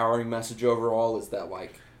the empowering message overall, is that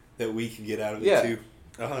like that we can get out of it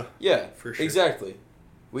too. Yeah, for sure. Exactly.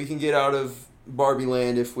 We can get out of Barbie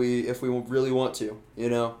Land if we really want to. You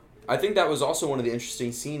know. I think that was also one of the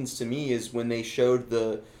interesting scenes to me, is when they showed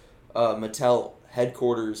the Mattel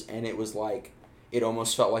headquarters, and it was like, it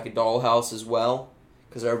almost felt like a dollhouse as well,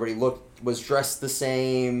 because everybody was dressed the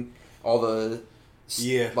same, all the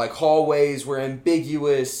like hallways were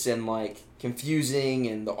ambiguous and like confusing,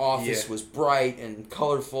 and the office was bright and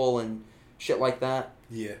colorful and shit like that.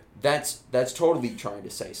 Yeah. That's totally trying to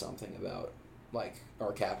say something about, like,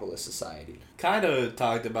 our capitalist society. Kind of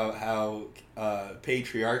talked about how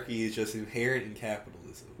patriarchy is just inherent in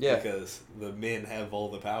capitalism. Yeah. Because the men have all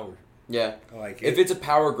the power. Yeah. Like if it's a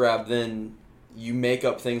power grab, then you make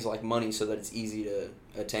up things like money so that it's easy to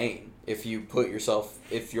attain. If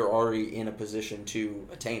you're already in a position to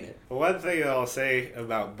attain it. One thing I'll say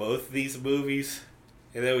about both these movies,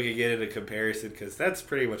 and then we can get into comparison, because that's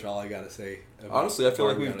pretty much all I gotta say. Honestly, I feel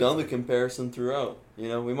like we've done the comparison throughout. You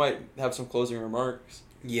know, we might have some closing remarks.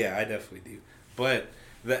 Yeah, I definitely do. But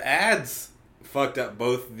the ads fucked up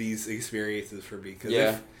both these experiences for me.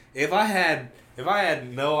 Because if I had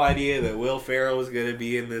no idea that Will Ferrell was gonna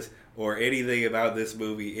be in this or anything about this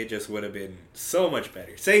movie, it just would have been so much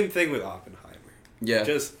better. Same thing with Oppenheimer. Yeah.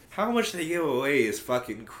 Just how much they give away is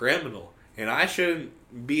fucking criminal. And I shouldn't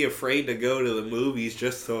be afraid to go to the movies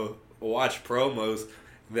just to watch promos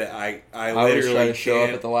that I always try to show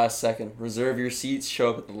up at the last second. Reserve your seats,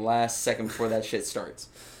 show up at the last second before that shit starts.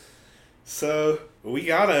 So, we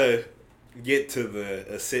gotta get to the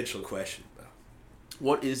essential question, though.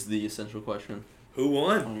 What is the essential question? Who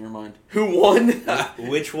won? On your mind. Who won?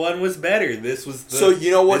 Which one was better? This was the... So,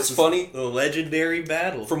 you know what's funny? The legendary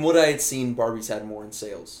battle. From what I had seen, Barbie's had more in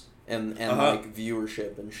sales and like,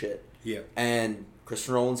 viewership and shit. Yeah. And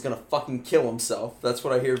Christopher Nolan's gonna fucking kill himself. That's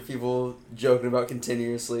what I hear people joking about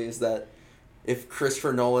continuously, is that if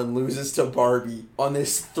Christopher Nolan loses to Barbie on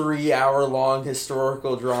this 3-hour-long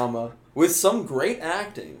historical drama with some great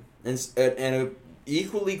acting and a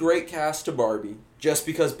equally great cast to Barbie, just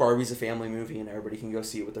because Barbie's a family movie and everybody can go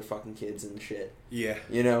see it with their fucking kids and shit. Yeah.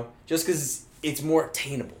 You know? Just because it's more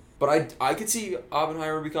attainable. But I could see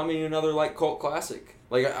Oppenheimer becoming another, like, cult classic.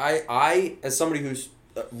 Like, I as somebody who's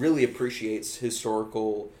really appreciates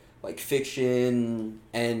historical, like, fiction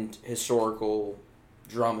and historical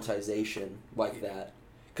dramatization like that.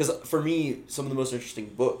 Because for me, some of the most interesting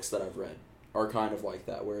books that I've read are kind of like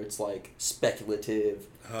that, where it's like speculative,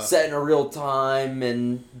 set in a real time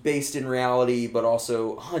and based in reality, but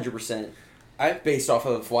also 100% based off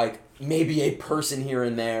of like maybe a person here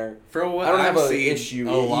and there. For what I don't I've have an seen, issue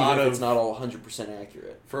even if it's not all 100%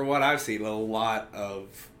 accurate. For what I've seen, a lot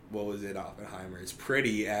of what was in Oppenheimer is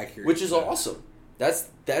pretty accurate, which is awesome. That's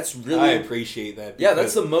really... I appreciate that. Yeah,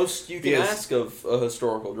 that's the most you can ask of a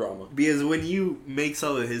historical drama. Because when you make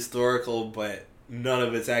something historical, but none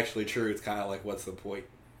of it's actually true, it's kind of like, what's the point?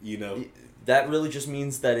 You know? That really just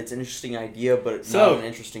means that it's an interesting idea, but it's not an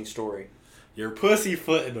interesting story. You're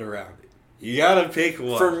pussyfooting around it. You gotta pick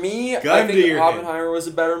one. For me, I think Oppenheimer was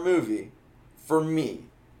a better movie. For me.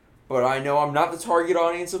 But I know I'm not the target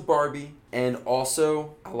audience of Barbie, and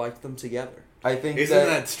also, I like them together. I think Isn't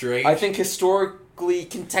that strange? I think historically,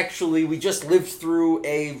 contextually, we just lived through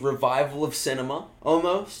a revival of cinema,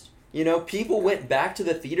 almost. You know, people went back to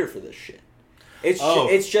the theater for this shit.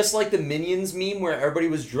 It's just like the Minions meme where everybody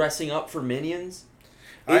was dressing up for Minions.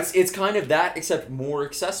 It's kind of that, except more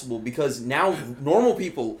accessible, because now normal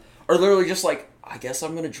people are literally just like, I guess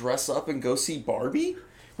I'm going to dress up and go see Barbie?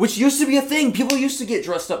 Which used to be a thing. People used to get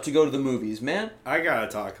dressed up to go to the movies, man. I gotta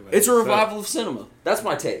talk about it. It's a revival of cinema. That's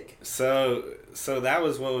my take. So that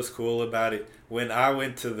was what was cool about it. When I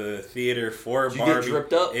went to the theater for Barbie, you get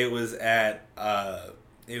dripped up? It was at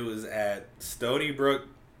Stony Brook,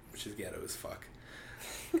 which is ghetto as fuck.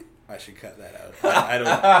 I should cut that out. I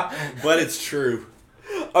don't, but it's true.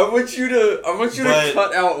 I want you to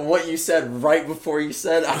cut out what you said right before you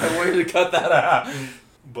said. I want you to cut that out.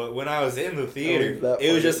 But when I was in the theater,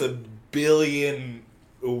 it was just a billion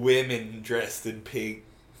women dressed in pink.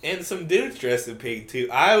 And some dudes dressed in pink, too.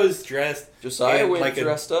 I was dressed... Josiah went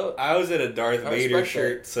dressed up. I was in a Darth Vader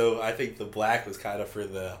shirt, so I think the black was kind of for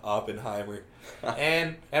the Oppenheimer.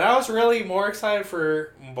 and I was really more excited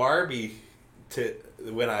for Barbie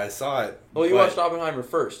when I saw it. Well, you watched Oppenheimer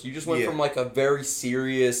first. You just went from, like, a very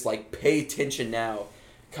serious, like, pay attention now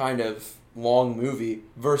kind of long movie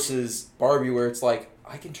versus Barbie, where it's like,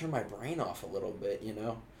 I can turn my brain off a little bit, you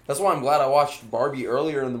know? That's why I'm glad I watched Barbie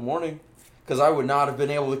earlier in the morning, because I would not have been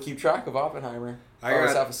able to keep track of Oppenheimer if I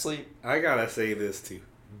was half asleep. I gotta say this, too.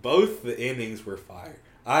 Both the endings were fire.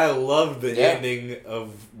 I love the ending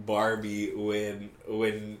of Barbie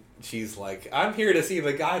when she's like, I'm here to see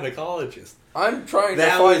the gynecologist. I'm trying to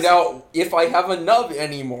find out if I have a nub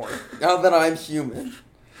anymore, now that I'm human.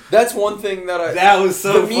 That's one thing that That was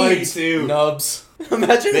so funny, too. Nubs.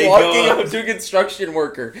 Imagine walking up to a construction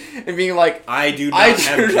worker and being like, I do not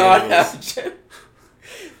have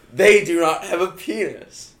They do not have a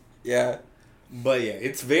penis. Yeah. But yeah,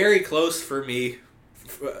 it's very close for me.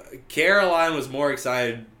 Caroline was more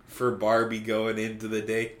excited for Barbie going into the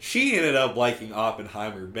day. She ended up liking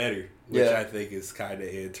Oppenheimer better, which I think is kind of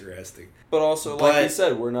interesting. But also, like you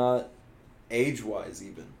said, we're not age-wise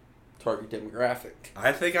even target demographic.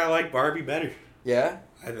 I think I like Barbie better. Yeah?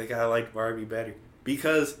 I think I liked Barbie better.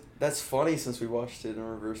 Because... That's funny since we watched it in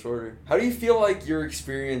reverse order. How do you feel like your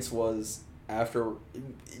experience was after...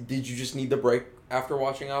 Did you just need the break after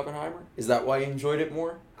watching Oppenheimer? Is that why you enjoyed it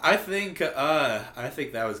more? I think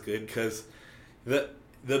that was good because the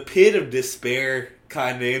pit of despair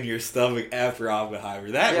kind of in your stomach after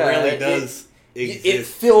Oppenheimer, that really does exist. It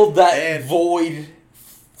filled that void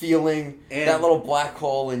feeling, that little black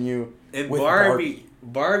hole in you. And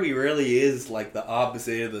Barbie really is like the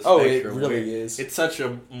opposite of the spectrum. Oh, it really is. It's such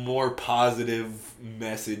a more positive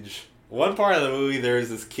message. One part of the movie, there was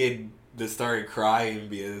this kid that started crying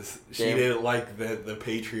because she didn't like that the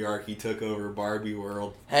patriarchy took over Barbie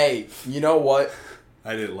world. Hey, you know what?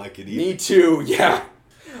 I didn't like it either. Me too, yeah.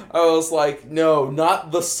 I was like, no,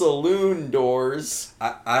 not the saloon doors.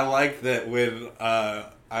 I like that when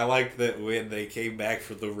they came back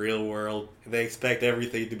from the real world, they expect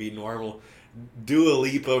everything to be normal. Dua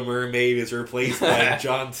Lipa mermaid is replaced by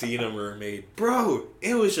John Cena mermaid. Bro,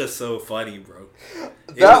 it was just so funny, bro.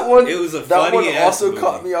 That one also movie.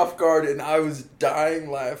 Caught me off guard, and I was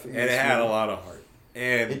dying laughing. And it had a lot of heart.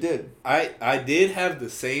 And it did. I did have the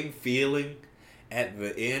same feeling at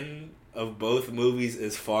the end of both movies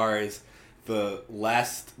as far as the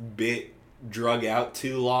last bit drug out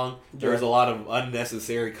too long. There was a lot of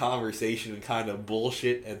unnecessary conversation and kind of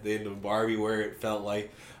bullshit at the end of Barbie where it felt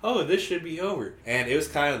like, oh, this should be over. And it was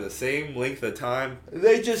kind of the same length of time.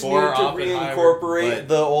 They just needed to reincorporate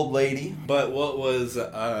the old lady. But what was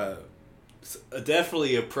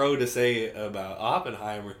definitely a pro to say about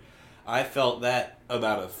Oppenheimer, I felt that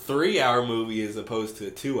about a 3-hour movie as opposed to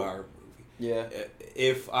a 2-hour movie. Yeah.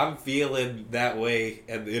 If I'm feeling that way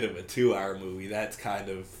at the end of a 2-hour movie, that's kind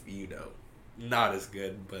of, not as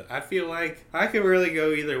good. But I feel like I could really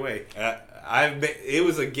go either way. It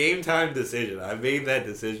was a game time decision. I made that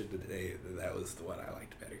decision today. That was the one I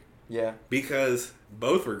liked better. Yeah. Because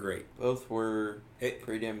both were great. Both were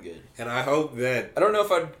pretty damn good. And I hope that... I don't know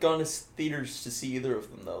if I'd gone to theaters to see either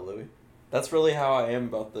of them, though, Louis. That's really how I am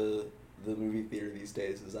about the movie theater these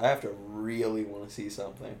days, is I have to really want to see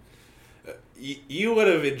something. You would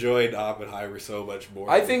have enjoyed Oppenheimer so much more.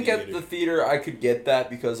 I think at the theater I could get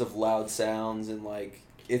that because of loud sounds and, like,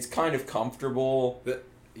 it's kind of comfortable.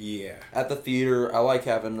 Yeah. At the theater, I like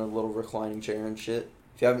having a little reclining chair and shit.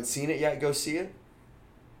 If you haven't seen it yet, go see it.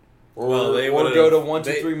 Or go to 1,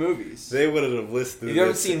 2, 3 movies. They wouldn't have listed. If you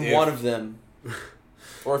haven't seen one of them,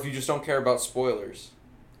 or if you just don't care about spoilers,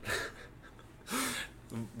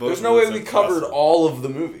 there's no way we covered all of the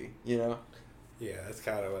movie. Yeah, that's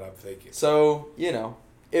kind of what I'm thinking. So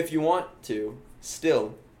if you want to,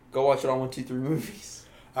 still go watch it on 1, 2, 3 movies.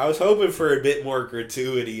 I was hoping for a bit more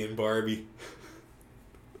gratuity in Barbie.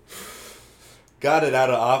 Got it out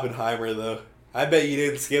of Oppenheimer, though. I bet you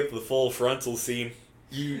didn't skip the full frontal scene.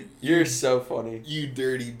 You're so funny. You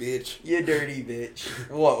dirty bitch. You dirty bitch.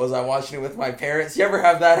 What, was I watching it with my parents? You ever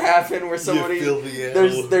have that happen where somebody...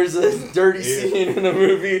 There's a dirty scene in a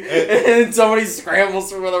movie and somebody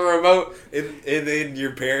scrambles for the remote. And then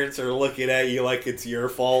your parents are looking at you like it's your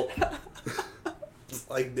fault. It's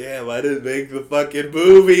like, damn, I didn't make the fucking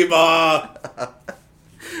movie, Ma!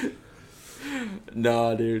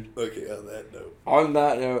 Nah, dude. Okay, on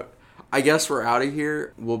that note, I guess we're out of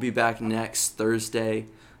here. We'll be back next Thursday.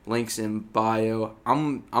 Links in bio.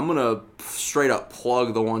 I'm gonna straight up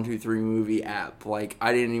plug the 1, 2, 3 movie app. Like,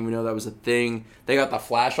 I didn't even know that was a thing. They got The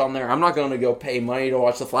Flash on there. I'm not gonna go pay money to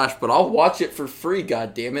watch The Flash, but I'll watch it for free,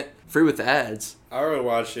 goddammit. Free with ads. I would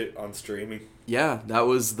watch it on streaming. Yeah, that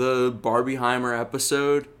was the Barbieheimer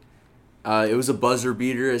episode. It was a buzzer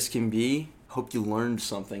beater as can be. Hope you learned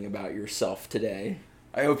something about yourself today.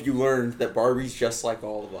 I hope you learned that Barbie's just like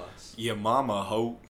all of us. Your mama hope.